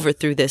can maneuver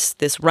through this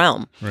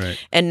realm. Right.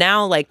 And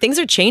now, like, things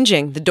are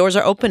changing. The doors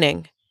are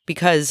opening.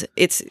 Because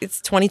it's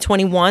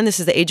 2021. This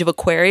is the age of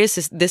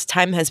Aquarius. This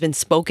time has been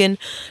spoken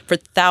for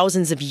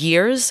thousands of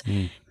years.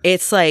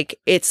 It's like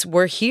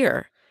we're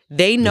here.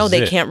 They know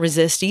they can't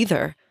resist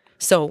either.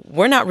 So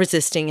we're not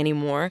resisting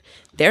anymore.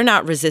 They're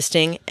not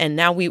resisting, and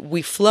now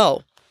we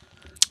flow.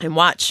 And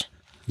watch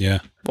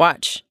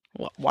what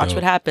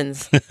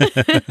happens.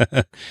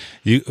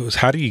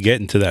 How do you get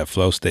into that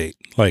flow state?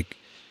 Like,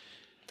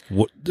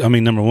 I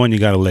mean, number one, you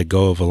got to let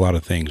go of a lot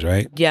of things,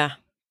 right? Yeah.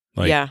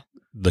 Like, yeah.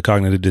 The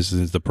cognitive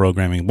dissonance, the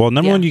programming. Well,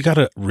 number one, you got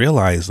to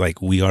realize like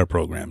we are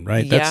programmed,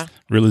 right? That's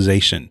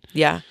realization.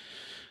 Yeah.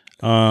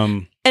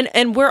 And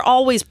we're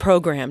always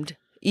programmed,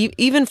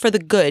 even for the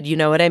good. You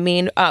know what I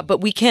mean?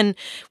 But we can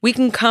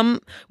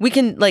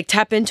like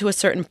tap into a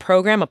certain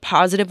program, a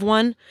positive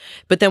one,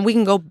 but then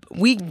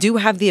we do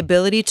have the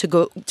ability to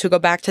go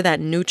back to that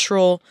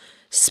neutral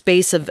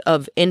space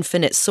of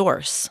infinite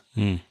source,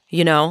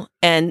 you know?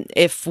 And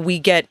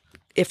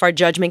if our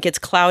judgment gets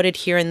clouded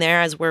here and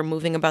there as we're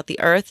moving about the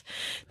earth,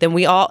 then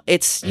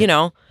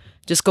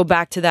just go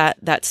back to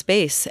that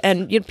space.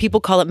 And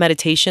people call it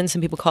meditation. Some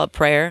people call it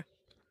prayer.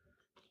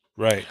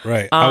 Right.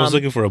 I was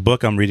looking for a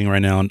book I'm reading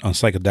right now on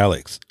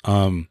psychedelics.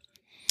 And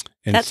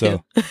that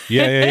so, too.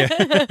 yeah.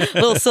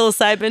 Little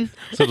psilocybin.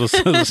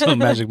 So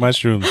magic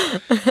mushrooms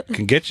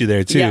can get you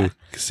there too. Yeah.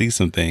 See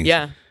some things.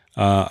 Yeah.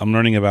 I'm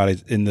learning about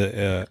it in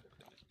the.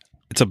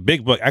 It's a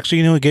big book. Actually,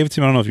 you know who gave it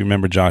to me? I don't know if you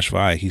remember Josh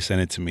Vai. He sent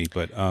it to me.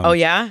 But oh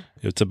yeah,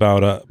 it's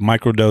about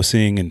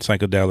microdosing and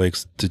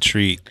psychedelics to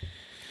treat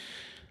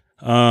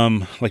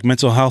like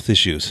mental health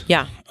issues.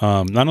 Yeah.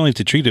 Not only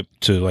to treat it,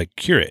 to like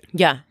cure it.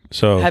 Yeah.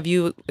 So have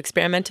you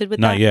experimented with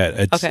not that?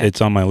 yet.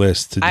 It's on my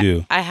list to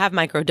do. I have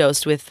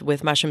microdosed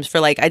with mushrooms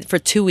for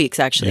 2 weeks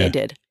actually. Yeah. I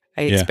did.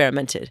 I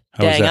experimented.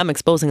 How was Dang, that? I'm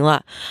exposing a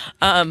lot.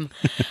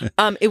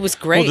 It was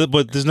great. Well,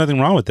 but there's nothing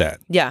wrong with that.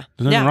 Yeah.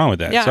 There's nothing wrong with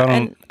that. Yeah. So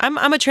And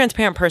I'm a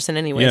transparent person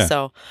anyway. Yeah.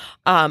 So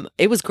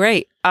it was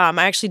great. I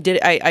actually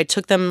did. I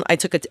took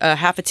a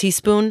half a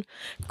teaspoon,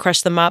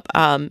 crushed them up,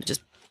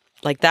 just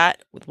like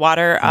that with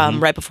water,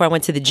 right before I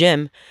went to the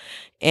gym.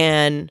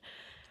 And,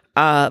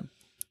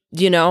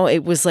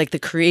 it was like the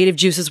creative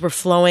juices were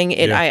flowing.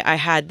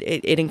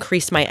 It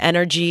increased my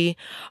energy.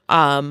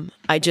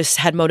 I just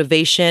had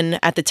motivation.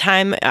 At the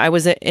time I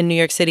was in New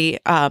York City,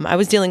 I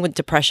was dealing with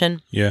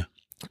depression. Yeah.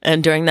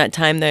 And during that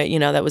time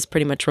that was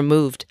pretty much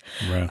removed.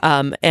 Right.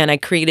 And I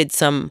created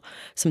some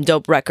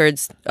dope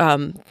records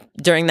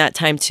during that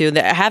time too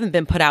that haven't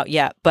been put out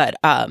yet, but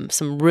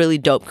some really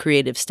dope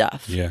creative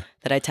stuff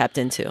that I tapped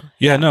into.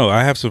 Yeah, no,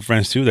 I have some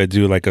friends too that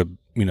do like a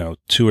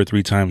 2 or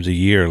 3 times a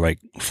year, like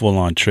full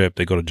on trip.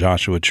 They go to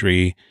Joshua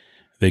Tree.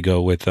 They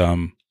go with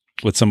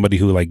somebody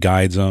who like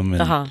guides them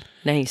and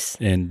Nice.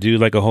 and do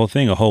like a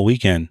whole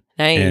weekend.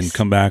 Nice. And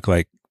come back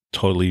like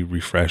totally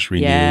refreshed,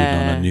 renewed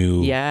on a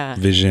new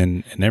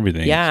vision and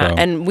everything. Yeah. So,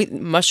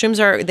 And mushrooms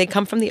they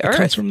come from the it earth.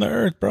 comes from the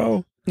earth,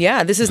 bro.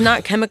 Yeah. This is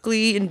not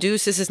chemically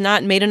induced. This is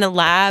not made in a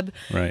lab.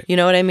 Right. You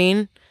know what I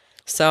mean?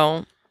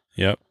 So.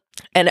 Yep.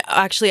 And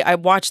actually I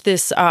watched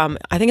this, I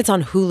think it's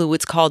on Hulu.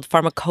 It's called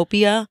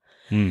Pharmacopoeia.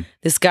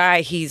 This guy,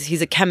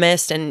 he's a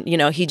chemist, and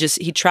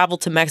he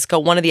traveled to Mexico.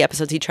 One of the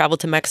episodes, he traveled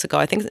to Mexico.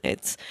 I think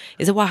is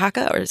it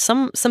Oaxaca or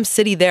some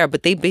city there,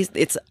 but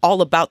it's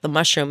all about the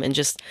mushroom and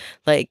just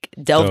like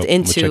delved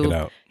into. We'll check it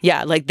out.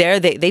 Yeah, like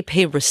they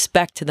pay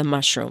respect to the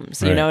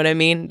mushrooms. You know what I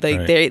mean?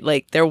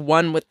 Like they're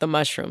one with the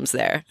mushrooms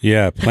there.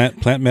 Yeah,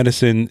 plant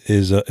medicine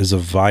is a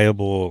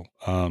viable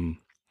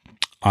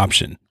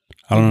option.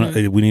 I don't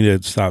know. We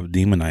need to stop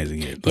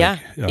demonizing it. Like,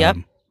 yep.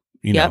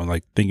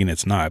 Like thinking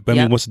it's not. But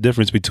I mean, what's the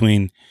difference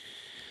between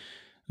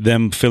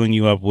them filling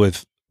you up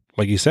with,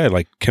 like you said,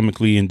 like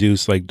chemically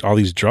induced, like all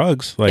these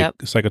drugs, like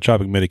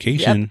psychotropic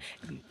medication?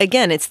 Yep.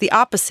 Again, it's the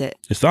opposite.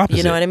 It's the opposite.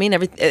 You know what I mean?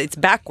 It's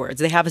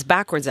backwards. They have us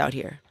backwards out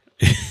here.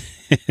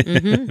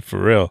 For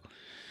real.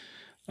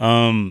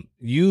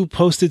 You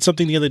posted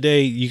something the other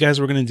day. You guys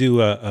were going to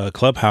do a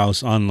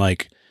clubhouse on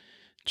like,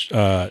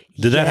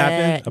 did that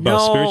happen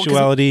about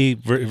spirituality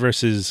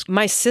versus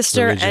my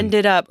sister religion?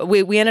 ended up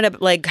we ended up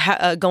like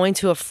going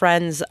to a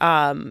friend's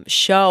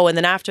show, and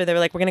then after they were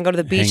like, we're gonna go to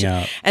the beach,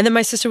 and then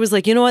my sister was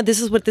like, you know what this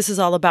is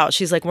all about.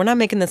 She's like, we're not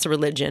making this a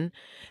religion,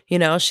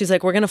 she's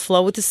like, we're gonna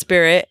flow with the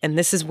spirit, and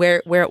this is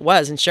where it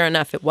was. And sure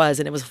enough, it was,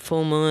 and it was a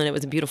full moon, it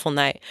was a beautiful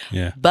night.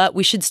 But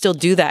we should still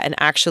do that and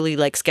actually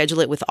like schedule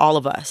it with all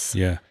of us.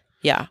 Yeah.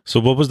 So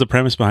what was the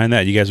premise behind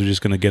that? You guys were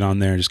just gonna get on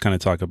there and just kind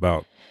of talk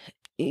about.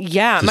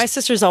 Yeah, my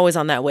sister's always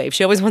on that wave.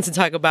 She always wants to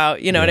talk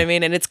about, what I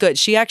mean? And it's good.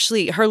 She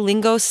actually, her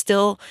lingo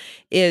still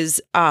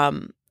is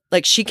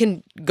like she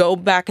can go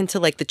back into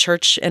like the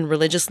church and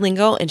religious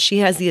lingo, and she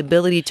has the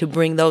ability to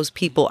bring those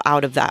people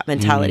out of that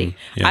mentality.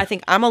 yeah. I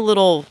think I'm a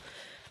little,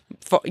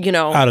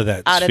 out of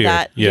that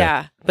sphere.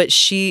 Yeah. But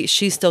she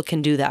still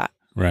can do that.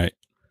 Right.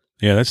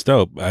 Yeah, that's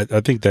dope.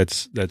 I think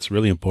that's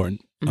really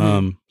important.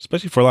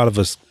 Especially for a lot of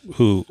us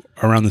who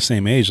are around the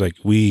same age. Like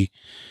we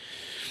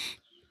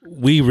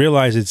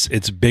realize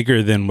it's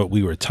bigger than what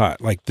we were taught.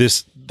 Like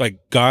this, like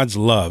God's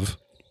love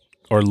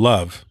or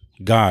love,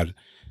 God,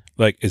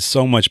 like is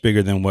so much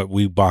bigger than what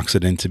we box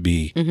it in to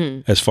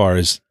be as far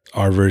as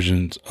our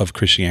versions of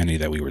Christianity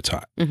that we were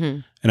taught.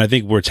 And I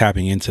think we're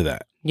tapping into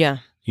that. Yeah.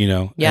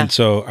 Yeah. And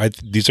so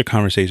these are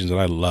conversations that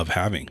I love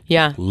having.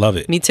 Yeah. Love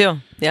it. Me too.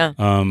 Yeah.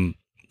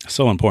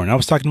 So important. I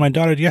was talking to my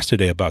daughter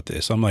yesterday about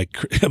this. I'm like,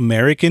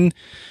 American.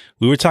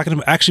 We were talking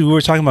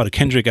about a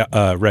Kendrick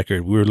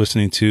record. We were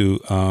listening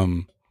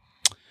to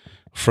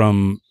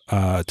from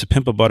To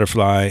Pimp a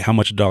Butterfly, How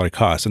Much a Dollar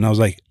Costs, and I was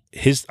like,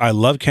 I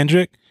love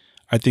Kendrick.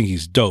 I think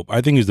he's dope. I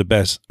think he's the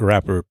best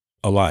rapper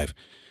alive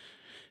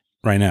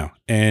right now.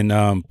 And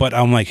but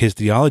I'm like, his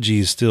theology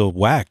is still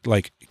whacked.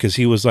 Like, because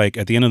he was like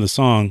at the end of the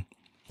song,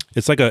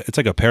 it's like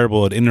a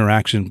parable, an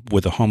interaction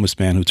with a homeless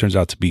man who turns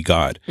out to be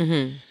God.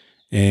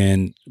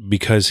 And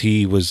because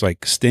he was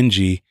like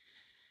stingy,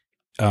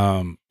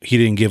 he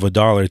didn't give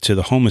 $1 to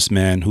the homeless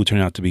man who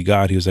turned out to be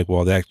God. He was like,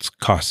 well, that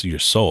costs your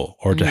soul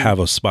or to have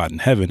a spot in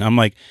heaven. I'm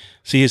like,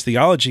 see, his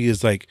theology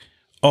is like,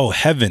 oh,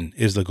 heaven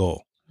is the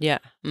goal. Yeah.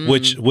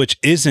 Which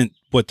isn't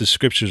what the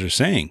scriptures are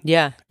saying.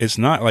 Yeah. It's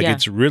not like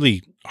it's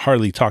really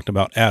hardly talked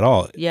about at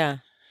all. Yeah.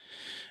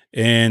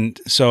 And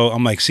so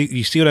I'm like, see,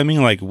 you see what I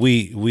mean? Like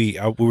we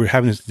were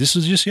having this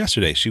was just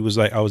yesterday. She was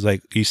like, I was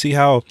like, you see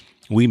how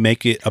we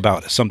make it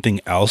about something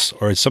else,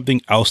 or it's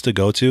something else to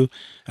go to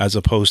as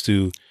opposed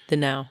to the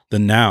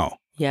now.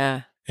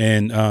 Yeah.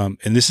 And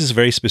this is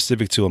very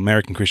specific to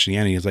American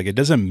Christianity. It's like, it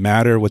doesn't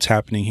matter what's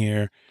happening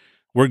here.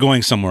 We're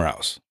going somewhere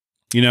else.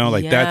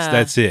 Like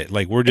that's it.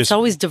 Like we're just, it's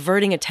always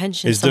diverting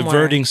attention. It's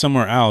diverting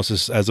somewhere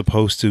else as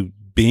opposed to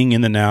being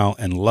in the now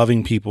and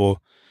loving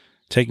people,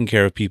 taking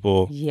care of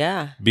people.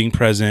 Yeah. Being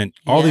present,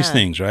 all these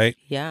things, right?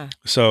 Yeah.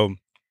 So,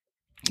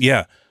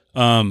 yeah.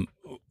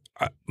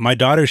 My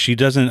daughter, she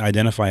doesn't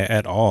identify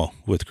at all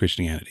with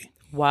Christianity.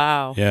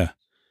 Wow. Yeah.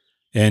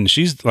 And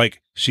she's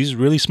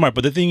really smart.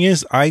 But the thing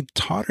is, I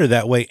taught her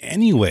that way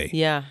anyway.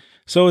 Yeah.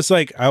 So it's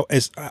like,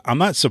 I'm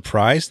not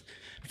surprised.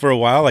 For a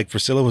while, like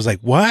Priscilla was like,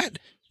 what?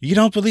 You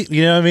don't believe,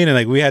 you know what I mean? And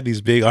like, we had these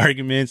big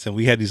arguments, and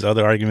we had these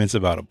other arguments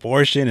about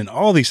abortion and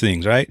all these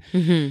things, right?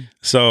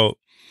 So,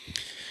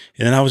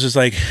 and then I was just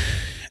like,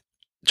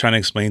 trying to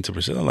explain to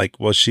Priscilla, like,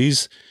 well,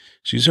 she's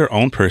her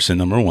own person,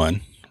 number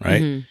one,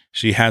 right?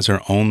 She has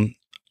her own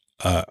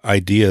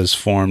ideas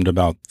formed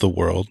about the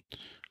world,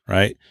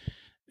 right?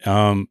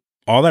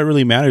 All that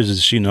really matters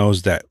is she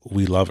knows that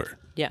we love her.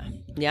 Yeah.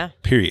 Yeah.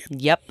 Period.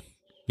 Yep.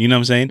 You know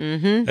what I'm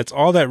saying? That's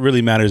all that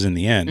really matters in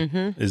the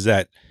end, is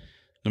that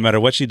no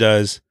matter what she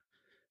does,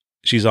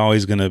 she's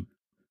always going to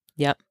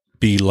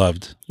be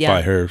loved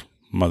by her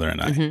mother and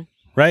I,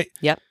 right?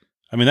 Yep.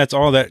 I mean, that's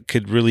all that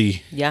could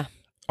really,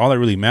 all that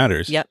really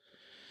matters. Yep.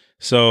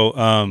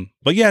 So,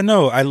 but yeah,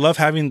 no, I love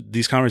having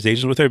these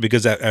conversations with her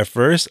because at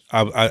first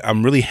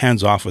I'm really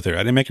hands off with her. I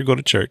didn't make her go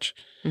to church.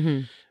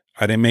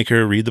 I didn't make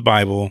her read the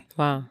Bible.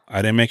 Wow.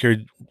 I didn't make her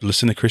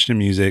listen to Christian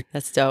music.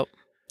 That's dope.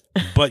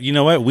 But you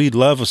know what? We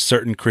love a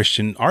certain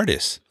Christian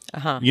artist. You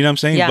know what I'm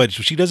saying? Yeah. But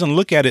she doesn't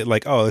look at it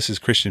like, oh, this is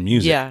Christian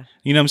music. Yeah.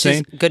 You know what I'm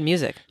saying? Good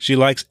music. She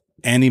likes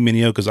Andy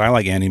Mineo because I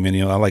like Andy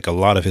Mineo. I like a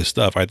lot of his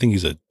stuff. I think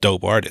he's a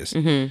dope artist.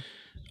 And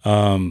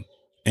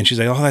she's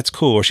like, oh, that's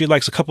cool. Or she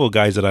likes a couple of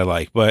guys that I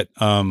like. But,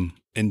 and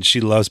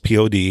she loves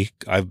POD.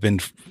 I've been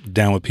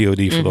down with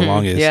POD for the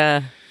longest.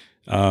 Yeah.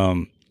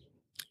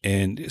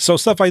 And so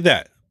stuff like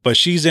that. But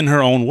she's in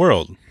her own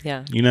world.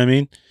 Yeah. You know what I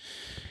mean?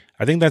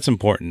 I think that's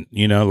important,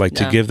 like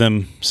to give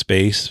them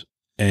space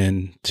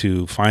and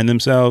to find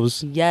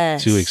themselves,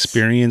 to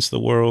experience the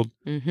world,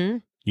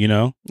 kind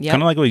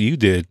of like what you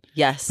did.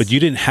 Yes. But you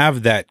didn't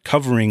have that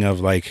covering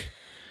of like,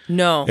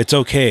 no, it's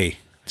okay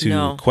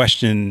to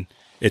question.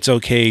 It's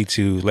okay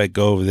to let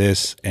go of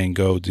this and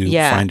go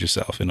find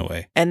yourself in a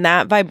way. And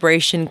that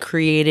vibration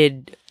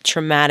created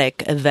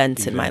traumatic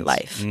events in my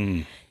life.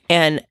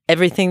 And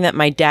everything that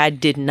my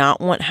dad did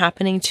not want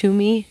happening to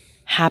me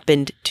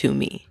happened to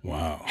me.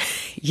 Wow.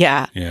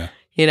 Yeah.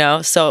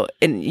 Yeah. So,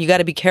 and you got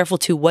to be careful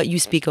too what you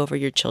speak over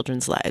your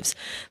children's lives.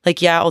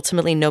 Like,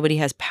 ultimately nobody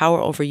has power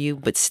over you,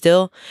 but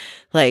still,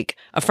 like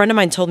a friend of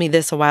mine told me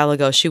this a while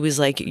ago. She was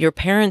like, your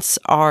parents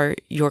are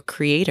your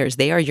creators.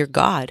 They are your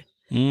God.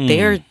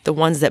 They are the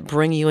ones that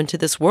bring you into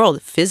this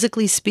world.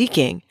 Physically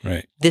speaking,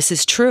 right. This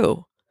is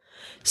true.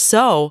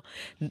 So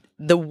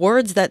the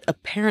words that a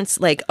parent's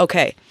like,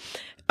 okay,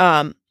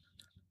 a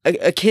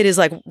kid is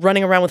like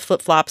running around with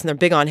flip-flops and they're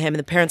big on him, and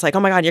the parent's like,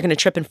 oh my God, you're going to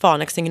trip and fall.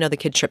 Next thing you know, the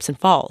kid trips and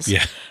falls.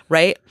 Yeah.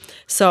 Right?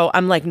 So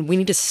I'm like, we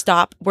need to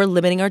stop. We're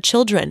limiting our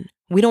children.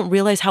 We don't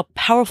realize how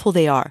powerful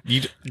they are.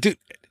 We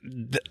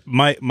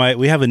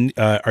have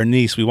our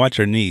niece. We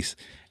watch our niece,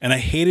 And I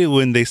hate it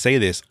when they say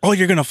this. Oh,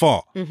 you're gonna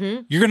fall.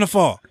 Mm-hmm. You're gonna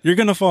fall. You're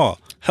gonna fall.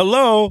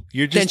 Hello,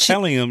 you're just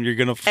telling them you're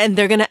gonna. And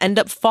they're gonna end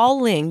up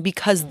falling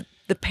because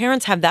the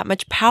parents have that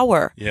much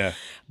power. Yeah.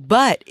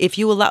 But if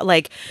you allow,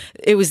 like,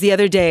 it was the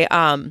other day,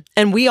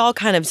 and we all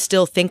kind of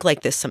still think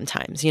like this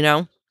sometimes, you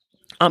know,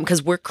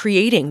 because we're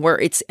creating,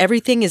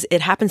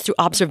 it happens through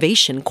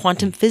observation,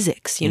 quantum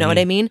physics, you know what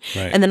I mean?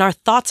 Right. And then our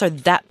thoughts are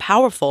that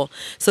powerful.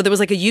 So there was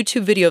like a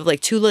YouTube video of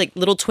like two like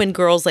little twin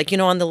girls, like, you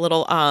know, on the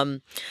little,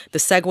 the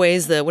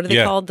Segways, what are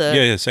they called?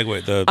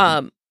 Segway.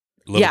 The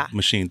little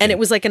machine thing. And it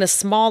was like in a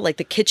small, like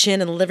the kitchen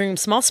and the living room,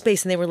 small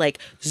space. And they were like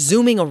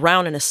zooming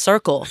around in a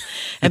circle.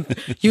 And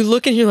you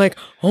look and you're like,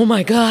 oh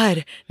my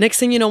God. Next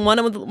thing you know, one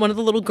of the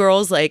little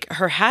girls, like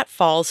her hat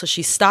falls. So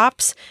she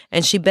stops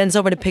and she bends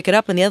over to pick it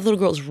up. And the other little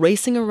girl's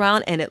racing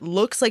around and it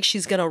looks like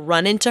she's going to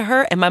run into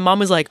her. And my mom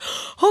was like,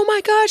 oh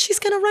my God, she's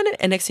going to run it.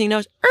 And next thing you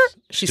know,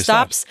 she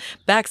stops,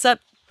 backs up,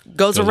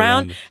 goes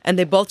around, and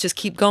they both just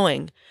keep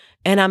going.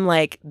 And I'm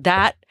like,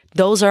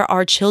 those are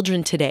our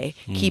children today.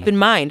 Keep in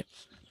mind,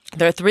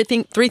 there are three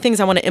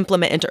things I want to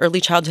implement into early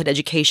childhood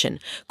education: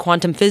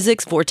 quantum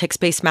physics,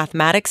 vortex-based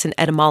mathematics, and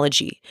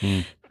etymology.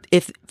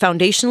 If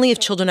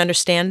children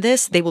understand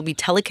this, they will be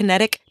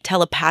telekinetic,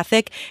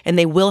 telepathic, and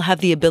they will have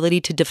the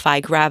ability to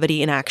defy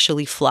gravity and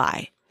actually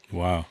fly.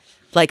 Wow.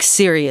 Like,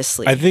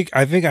 seriously. I think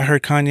I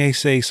heard Kanye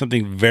say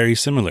something very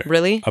similar.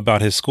 Really?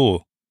 About his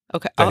school.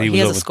 Okay. Oh, he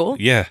has a school?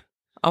 Yeah.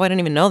 Oh, I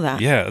didn't even know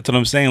that. Yeah, that's what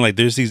I'm saying. Like,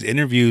 there's these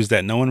interviews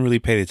that no one really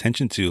paid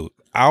attention to,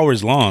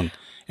 hours long.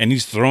 And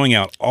he's throwing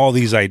out all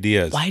these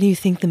ideas. Why do you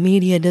think the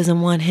media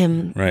doesn't want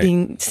him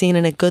being seen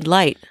in a good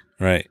light?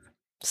 Right.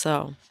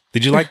 So,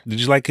 did you like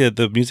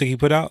the music he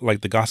put out,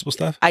 like the gospel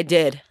stuff? I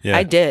did. Yeah.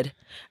 I did.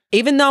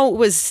 Even though it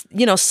was,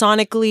 you know,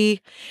 sonically,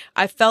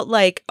 I felt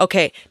like,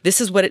 okay, this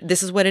is what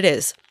it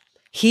is.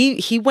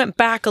 He went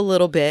back a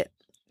little bit.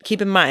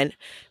 Keep in mind,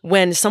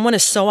 when someone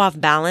is so off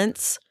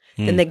balance,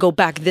 then they go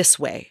back this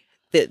way.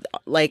 You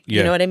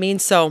know what I mean?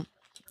 So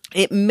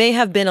it may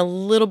have been a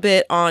little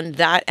bit on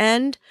that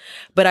end,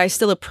 but I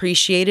still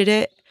appreciated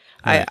it.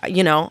 Right.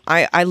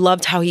 I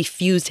loved how he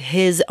fused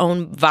his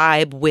own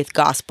vibe with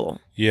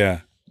gospel. Yeah.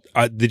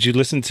 Did you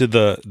listen to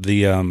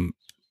the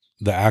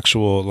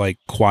actual like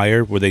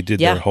choir where they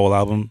did their whole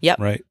album? Yep.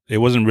 Right. It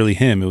wasn't really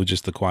him. It was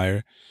just the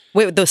choir.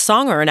 Wait, the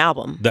song or an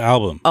album? The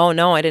album. Oh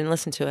no, I didn't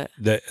listen to it.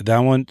 That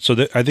one.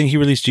 So I think he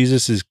released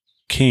Jesus is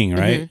King,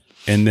 right?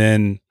 And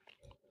then,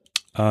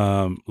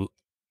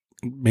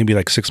 maybe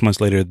like 6 months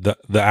later,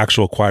 the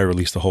actual choir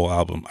released the whole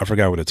album. I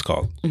forgot what it's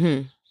called.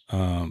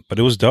 But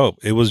it was dope.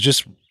 It was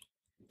just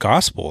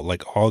gospel,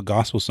 like all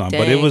gospel songs,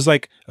 but it was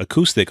like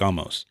acoustic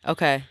almost.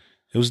 Okay.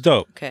 It was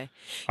dope. Okay.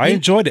 I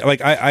enjoyed it.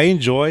 Like I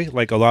enjoy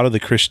like a lot of the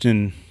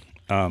Christian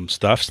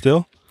stuff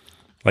still.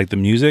 Like the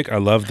music. I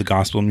love the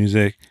gospel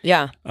music.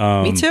 Yeah.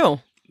 Me too.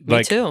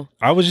 Me too.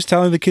 I was just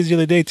telling the kids the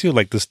other day too,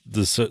 like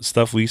the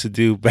stuff we used to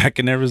do back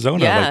in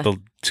Arizona, like the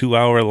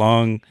 2-hour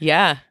long,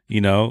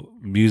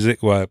 music,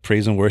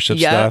 praise and worship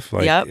stuff.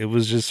 Like it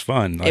was just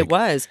fun. Like, it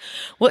was.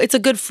 Well, it's a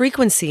good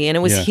frequency and it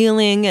was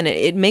healing and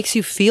it makes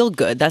you feel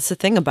good. That's the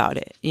thing about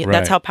it.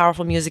 That's how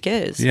powerful music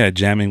is. Yeah,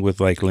 jamming with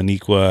like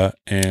Laniqua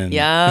and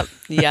Yep.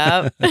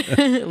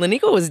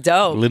 Laniqua was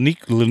dope.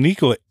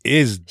 Laniqua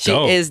is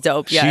dope. She is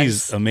dope. Yes.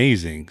 She's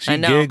amazing. I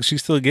know. She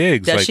still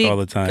gigs Does all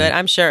the time. Good.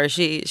 I'm sure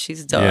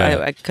she's dope.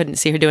 Yeah. I couldn't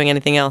see her doing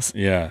anything else.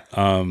 Yeah.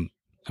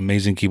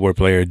 Amazing keyboard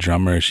player,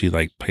 drummer. She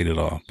like played it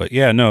all. But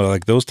yeah, no,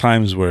 like those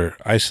times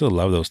I still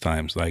love those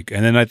times. Like,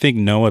 and then I think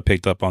Noah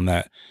picked up on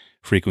that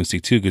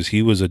frequency too, because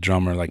he was a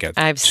drummer like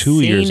at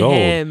 2 years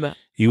old.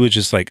 He was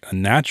just like a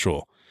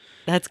natural.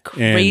 That's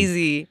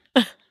crazy.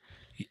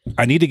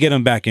 I need to get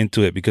him back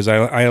into it because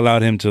I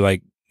allowed him to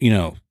like,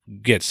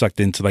 get sucked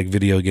into like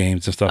video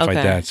games and stuff like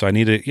that. So I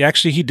need to.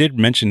 Actually, he did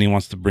mention he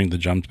wants to bring the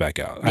drums back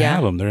out. I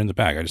have them; they're in the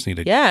back. I just need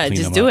to. Yeah, clean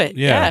just them do up. it.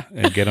 Yeah,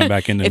 and get them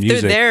back into if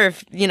music. They're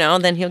there,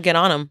 then he'll get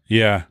on them.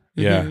 Yeah,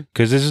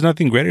 because this is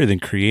nothing greater than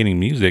creating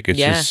music. It's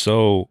just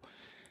so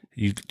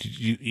you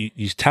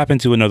tap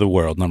into another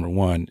world. Number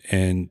one,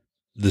 and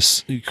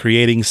this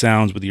creating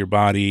sounds with your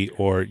body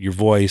or your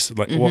voice.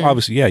 Like, well,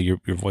 obviously, your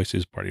voice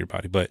is part of your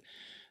body, but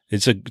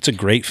it's a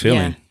great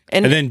feeling. Yeah.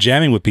 And then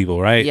jamming with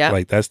people, right? Yeah.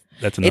 Like that's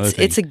another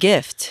thing. It's a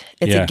gift.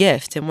 It's a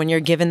gift. And when you're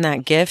given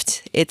that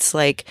gift, it's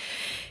like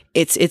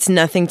it's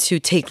nothing to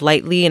take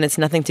lightly and it's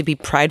nothing to be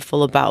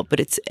prideful about, but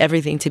it's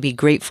everything to be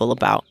grateful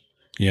about.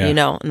 Yeah.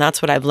 And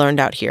that's what I've learned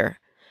out here,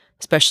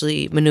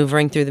 especially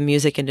maneuvering through the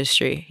music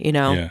industry,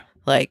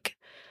 Like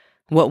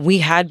what we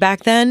had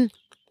back then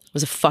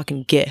was a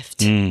fucking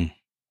gift.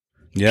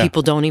 Yeah.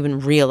 People don't even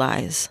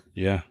realize.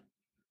 Yeah.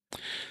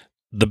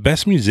 The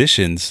best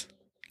musicians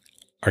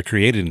are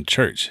created in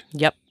church.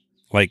 Yep.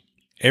 Like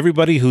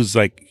everybody who's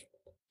like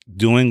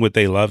doing what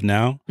they love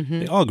now,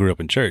 they all grew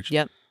up in church.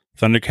 Yep.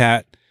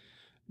 Thundercat,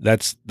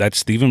 that's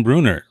Stephen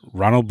Bruner,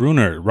 Ronald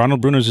Bruner. Ronald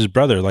Bruner's his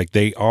brother. Like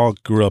they all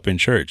grew up in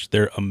church.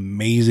 They're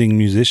amazing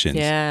musicians.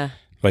 Yeah.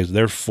 Like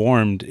they're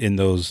formed in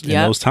those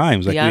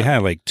times. Like we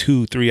had like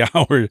 2-3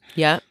 hour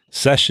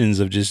sessions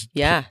of just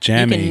Yeah.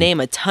 jamming. You can name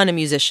a ton of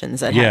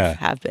musicians that Yeah.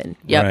 have been.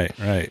 Yep.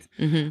 Right.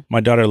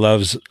 My daughter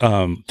loves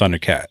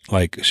Thundercat.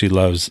 Like she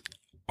loves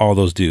all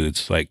those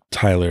dudes, like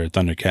Tyler,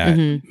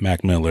 Thundercat,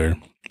 Mac Miller.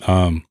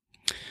 And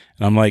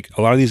I'm like,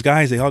 a lot of these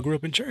guys, they all grew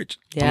up in church.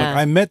 I'm Yeah. like,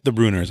 I met the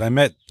Bruners. I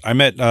met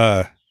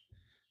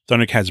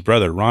Thundercat's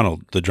brother,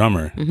 Ronald, the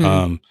drummer.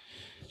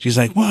 She's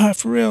like, what,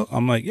 for real?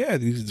 I'm like, yeah,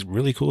 these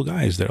really cool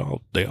guys.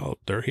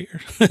 They're here.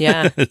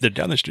 Yeah. They're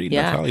down the street in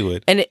Yeah.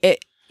 Hollywood. And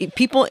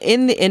people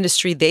in the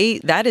industry,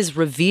 that is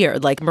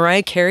revered. Like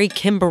Mariah Carey,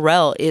 Kim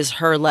Burrell is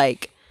her,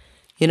 like,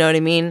 you know what I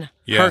mean?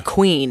 Yeah. Her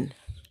queen.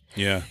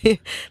 Yeah.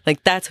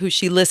 Like that's who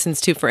she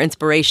listens to for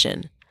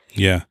inspiration.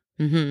 Yeah.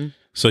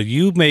 So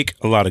you make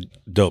a lot of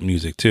dope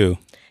music too.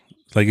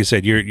 Like you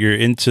said, you're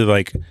into,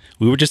 like,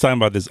 we were just talking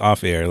about this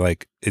off air.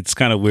 Like it's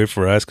kind of weird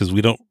for us because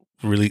we don't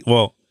really,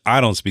 well, I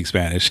don't speak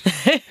Spanish.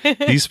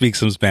 You speak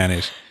some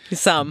Spanish.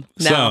 Some.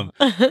 No.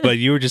 Some. But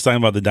you were just talking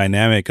about the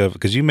dynamic of,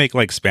 because you make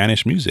like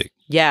Spanish music.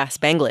 Yeah,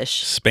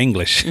 Spanglish.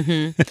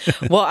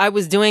 Spanglish. Well, I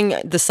was doing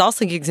the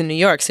salsa gigs in New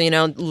York. So,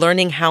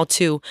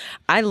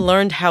 I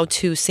learned how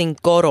to sing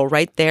coro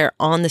right there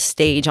on the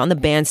stage, on the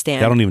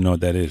bandstand. I don't even know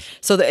what that is.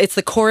 So it's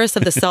the chorus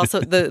of the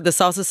salsa, the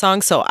salsa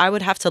song. So I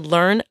would have to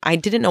learn. I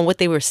didn't know what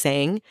they were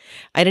saying.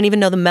 I didn't even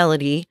know the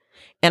melody.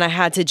 And I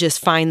had to just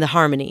find the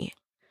harmony.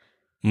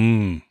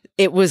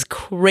 It was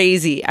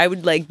crazy. I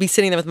would like be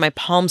sitting there with my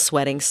palms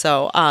sweating.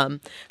 So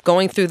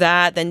going through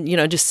that, then,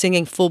 just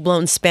singing full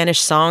blown Spanish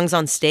songs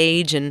on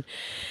stage and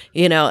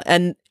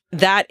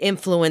that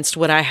influenced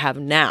what I have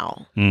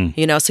now.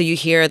 So you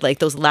hear like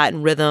those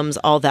Latin rhythms,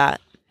 all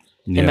that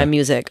in my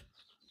music.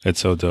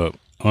 It's so dope.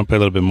 I want to play a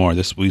little bit more.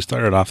 We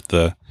started off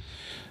the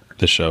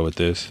show with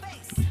this.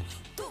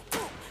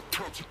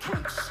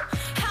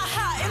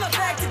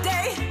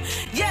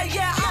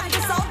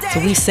 So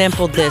we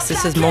sampled this.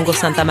 This is Mongo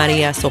Santa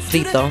Maria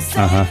Sofrito.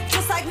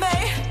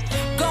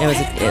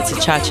 It's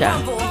a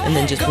cha-cha. And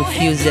then just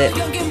infuse it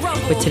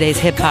with today's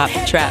hip-hop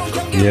trap.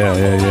 Yeah.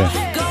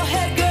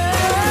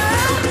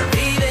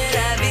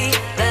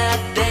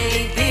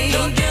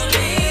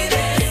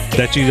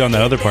 That's you on the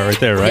other part right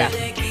there, right?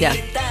 Yeah.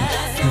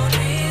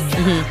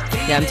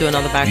 Yeah, I'm doing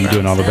all the background. You're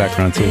doing all the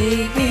background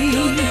too.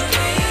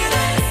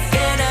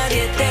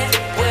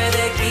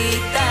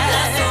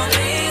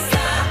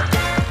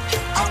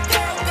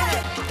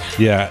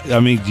 Yeah, I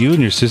mean, you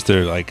and your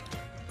sister like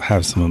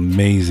have some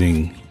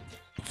amazing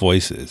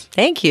voices.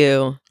 Thank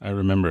you. I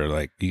remember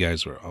like you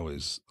guys were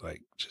always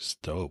like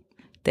just dope.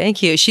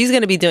 Thank you. She's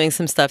gonna be doing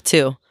some stuff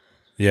too.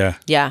 Yeah.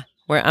 Yeah.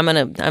 Where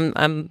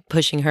I'm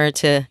pushing her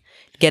to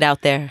get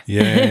out there.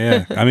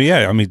 Yeah. I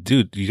mean,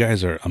 dude, you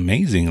guys are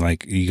amazing.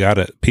 Like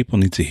people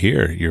need to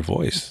hear your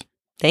voice.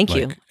 Thank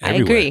you. I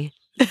agree.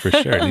 For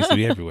sure. It needs to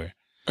be everywhere.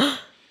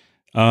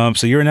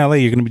 So you're in LA,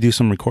 you're gonna do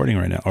some recording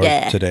right now or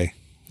today.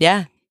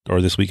 Yeah. Or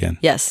this weekend?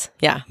 Yes.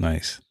 Yeah.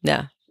 Nice.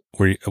 Yeah.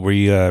 Where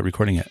you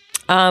recording it?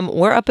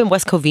 We're up in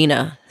West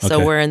Covina. So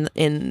Okay. we're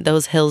in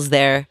those hills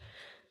there,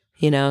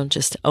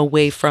 just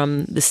away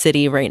from the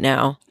city right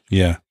now.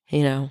 Yeah.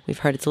 We've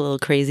heard it's a little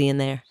crazy in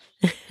there.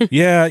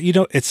 Yeah,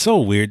 it's so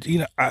weird.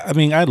 I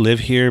mean, I live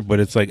here, but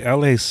it's like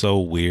LA is so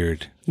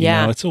weird.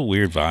 Yeah. It's a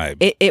weird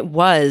vibe. It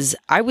was.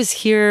 I was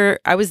here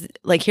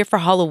for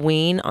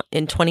Halloween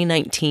in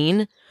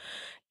 2019.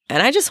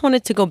 And I just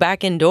wanted to go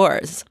back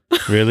indoors.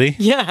 Really?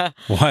 Yeah.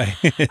 Why?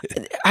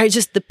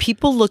 The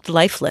people looked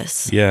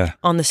lifeless. Yeah.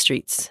 On the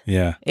streets.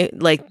 Yeah.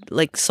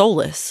 Like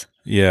soulless.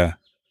 Yeah.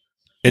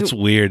 It's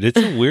weird.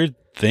 It's a weird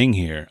thing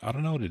here. I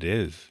don't know what it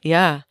is.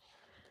 Yeah.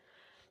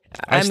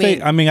 I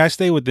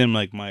stay within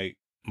like my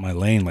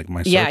lane, like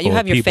my circle. Yeah, you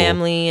have of your people.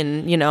 family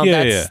and,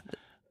 Yeah.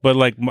 But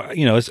like,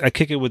 I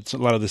kick it with a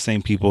lot of the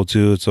same people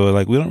too. So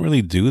like, we don't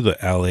really do the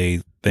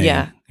LA thing.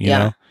 Yeah. You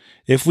know?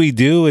 If we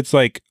do, it's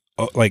like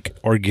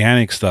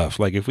organic stuff.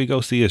 Like if we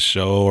go see a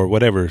show or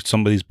whatever,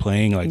 somebody's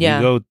playing, like we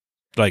go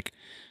like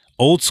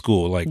old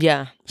school, like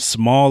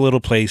small little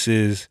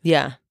places,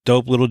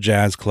 dope little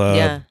jazz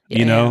club,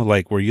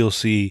 like where you'll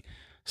see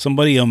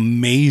somebody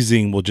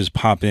amazing will just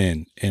pop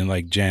in and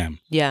like jam.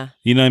 Yeah.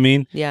 You know what I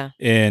mean? Yeah.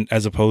 And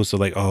as opposed to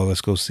like, oh,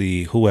 let's go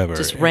see whoever.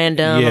 Just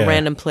random, a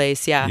random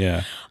place. Yeah.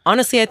 Yeah.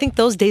 Honestly, I think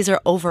those days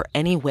are over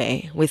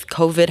anyway with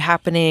COVID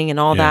happening and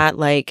all that.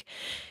 Like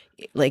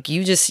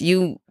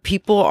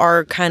people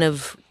are kind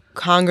of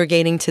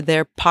congregating to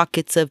their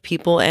pockets of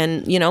people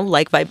and,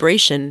 like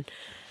vibration.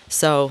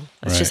 So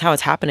that's just how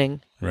it's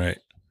happening. Right.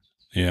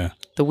 Yeah.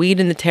 The weed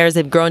and the tares,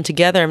 they've grown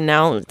together. And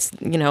now it's,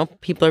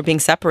 people are being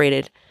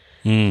separated.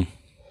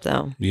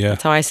 So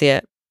that's how I see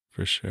it.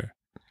 For sure.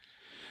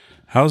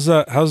 How's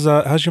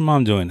your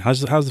mom doing?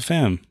 How's the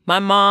fam? My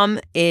mom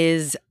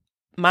is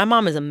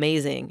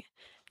amazing.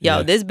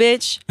 Yo, this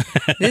bitch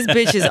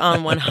is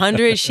on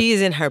 100. She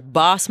is in her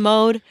boss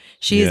mode.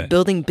 She is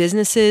building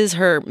businesses.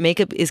 Her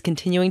makeup is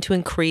continuing to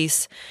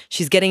increase.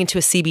 She's getting into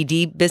a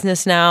CBD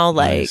business now.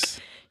 Like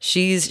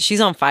she's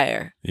on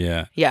fire.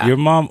 Yeah. Yeah. Your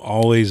mom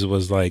always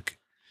was like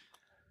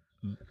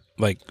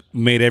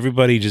made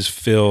everybody just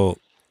feel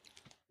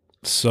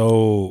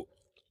so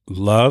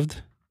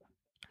loved.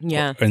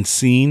 Yeah. and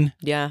seen,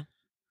 Yeah.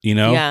 you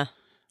know? Yeah.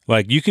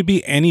 Like you could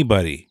be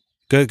anybody.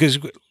 Because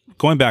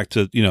going back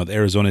to, you know, the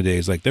Arizona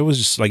days, like there was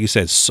just, like you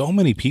said, so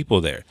many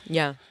people there.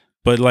 Yeah.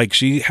 But like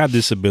she had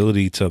this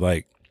ability to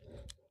like,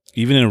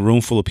 even in a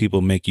room full of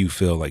people, make you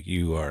feel like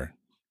you are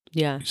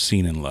Yeah.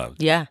 seen and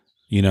loved, Yeah.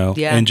 you know?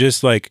 Yeah. And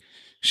just like,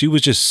 she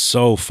was just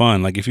so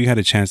fun. Like if you had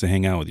a chance to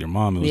hang out with your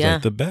mom, it was Yeah.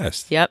 like the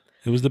best. Yep.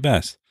 It was the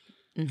best.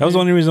 That Mm-hmm. was the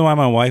only reason why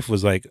my wife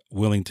was like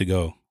willing to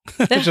go.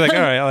 She's like, all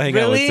right, I'll hang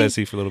out with Really?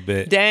 Ceci for a little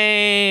bit.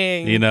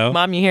 Dang. You know?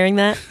 Mom, you hearing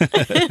that?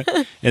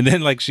 And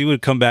then like she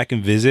would come back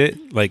and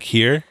visit like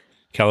here,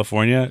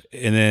 California,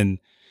 and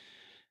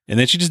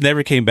then she just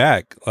never came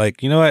back.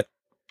 Like, you know what?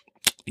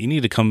 You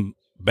need to come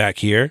back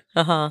here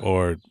Uh-huh.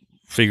 or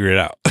figure it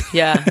out.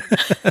 Yeah.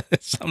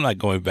 So I'm not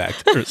going back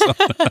to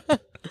Arizona.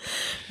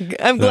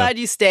 I'm glad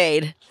you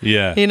stayed.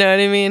 Yeah. You know what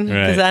I mean?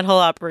 Because Right. that whole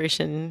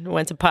operation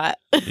went to pot.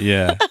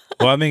 Yeah.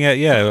 Well, I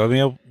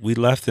mean, we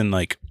left in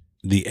like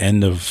the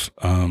end of,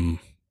 I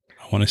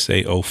want to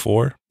say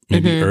 04,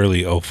 maybe Mhm.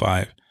 early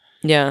 05.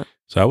 Yeah.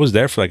 So I was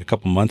there for like a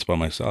couple months by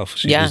myself.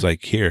 She Yeah. was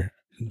like here.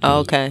 Oh,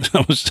 okay.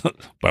 I was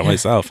by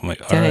myself. I'm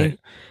like, all Dang. right, I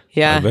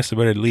Yeah. guess I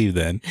better leave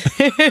then.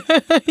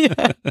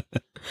 Yeah.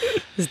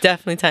 It's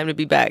definitely time to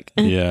be back.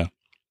 Yeah.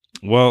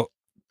 Well,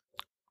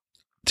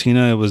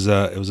 Tina, it was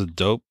a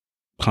dope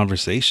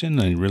conversation.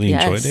 I really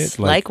enjoyed Yes, it.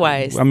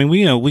 likewise. I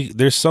mean,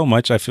 there's so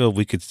much I feel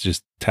we could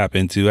just tap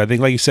into. I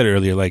think, like you said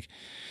earlier, like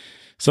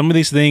some of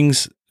these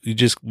things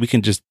we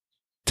can just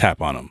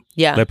tap on them.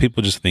 Yeah. Let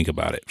people just think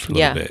about it for a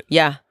Yeah. little bit.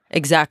 Yeah.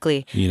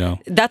 Exactly. You know.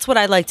 That's what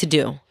I like to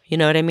do. You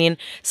know what I mean?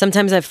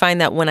 Sometimes I find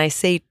that when I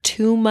say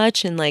too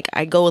much and like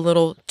I go a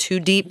little too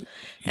deep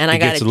and I It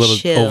gotta gets a little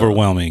chill.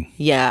 overwhelming.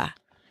 Yeah.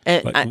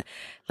 And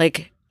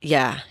Like-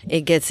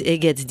 it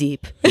gets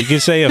deep. You can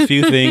say a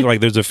few things,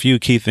 like there's a few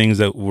key things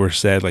that were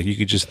said, like you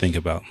could just think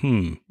about,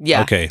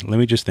 Yeah. okay, let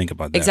me just think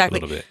about that Exactly.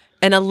 a little bit.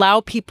 And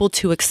allow people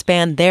to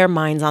expand their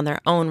minds on their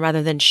own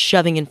rather than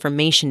shoving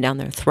information down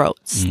their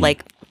throats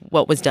like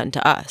what was done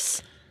to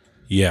us.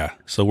 Yeah.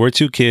 So we're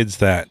two kids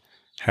that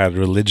had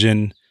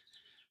religion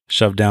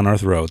shoved down our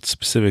throats,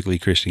 specifically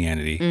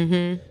Christianity.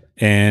 Mm-hmm.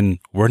 And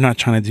we're not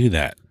trying to do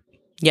that.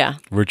 Yeah.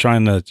 We're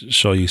trying to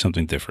show you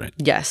something different.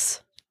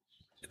 Yes.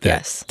 That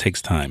Yes.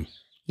 takes time.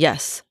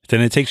 Yes.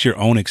 Then it takes your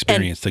own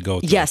experience to go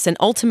through. Yes, and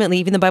ultimately,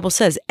 even the Bible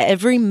says,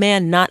 every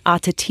man not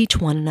ought to teach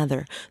one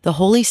another. The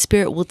Holy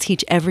Spirit will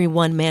teach every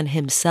one man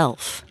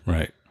himself.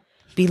 Right.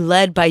 Be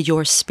led by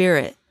your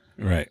spirit.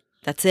 Right.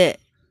 That's it.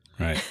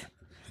 Right.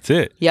 That's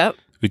it. Yep.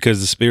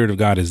 Because the Spirit of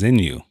God is in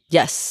you.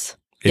 Yes.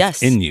 It's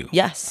yes. in you.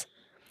 Yes.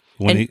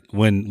 When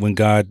when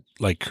God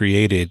like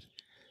created,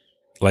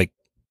 like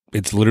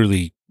it's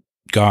literally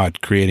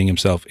God creating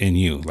himself in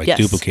you, like Yes.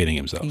 duplicating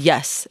himself.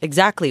 Yes,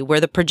 exactly. We're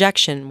the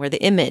projection, we're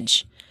the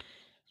image.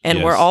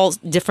 And we're Yes. all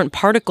different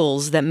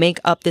particles that make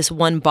up this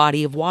one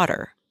body of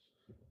water.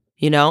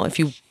 You know, if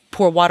you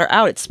pour water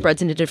out, it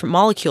spreads into different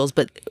molecules,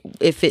 but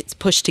if it's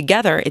pushed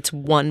together, it's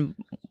one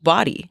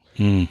body.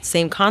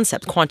 Same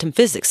concept, quantum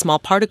physics, small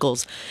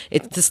particles.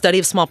 It's the study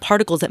of small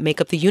particles that make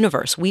up the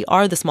universe. We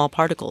are the small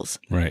particles.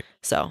 Right.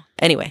 So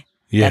anyway,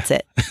 Yeah. that's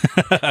it.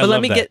 But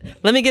let me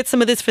get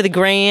some of this for the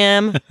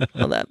gram.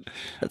 Hold up.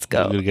 Let's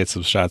We're go. gonna get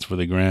some shots for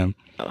the gram.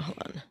 Oh, hold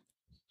on.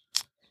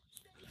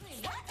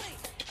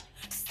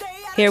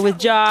 Here with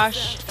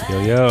Josh,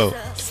 Yo.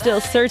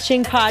 Still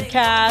Searching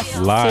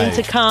podcast. Live.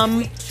 Soon to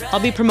come. I'll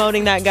be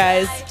promoting that,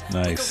 guys.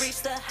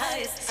 Nice.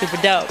 Super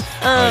dope.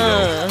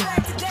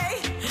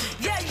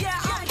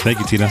 Thank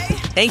you, Tina.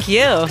 Thank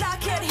you. I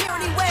can't hear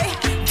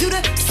anyway. Do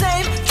the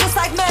same, just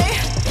like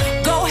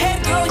me. Go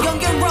ahead, girl,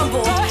 young and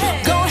rumble. Go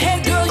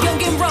ahead, girl, young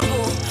and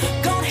rumble.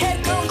 Go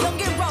ahead, girl, young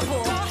and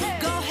rumble.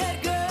 Go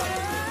ahead, girl.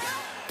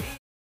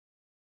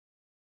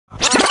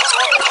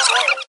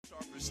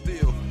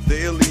 Still,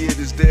 the Iliad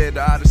is dead,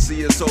 the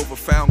Odyssey is over.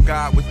 Found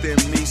God within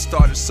me,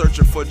 started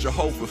searching for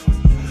Jehovah.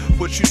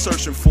 What you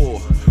searching for?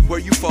 Where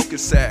you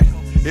focus at?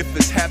 If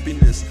it's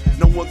happiness,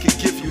 no one can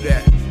give you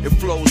that. It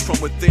flows from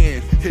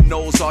within, it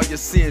knows all your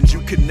sins. You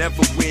can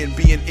never win,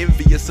 being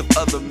envious of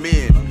other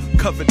men.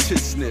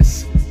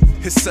 Covetousness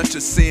is such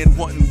a sin.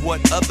 Wanting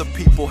what other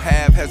people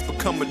have has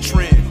become a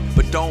trend.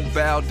 But don't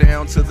bow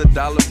down to the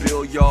dollar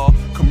bill, y'all.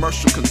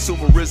 Commercial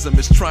consumerism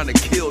is trying to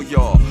kill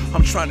y'all.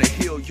 I'm trying to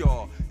heal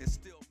y'all.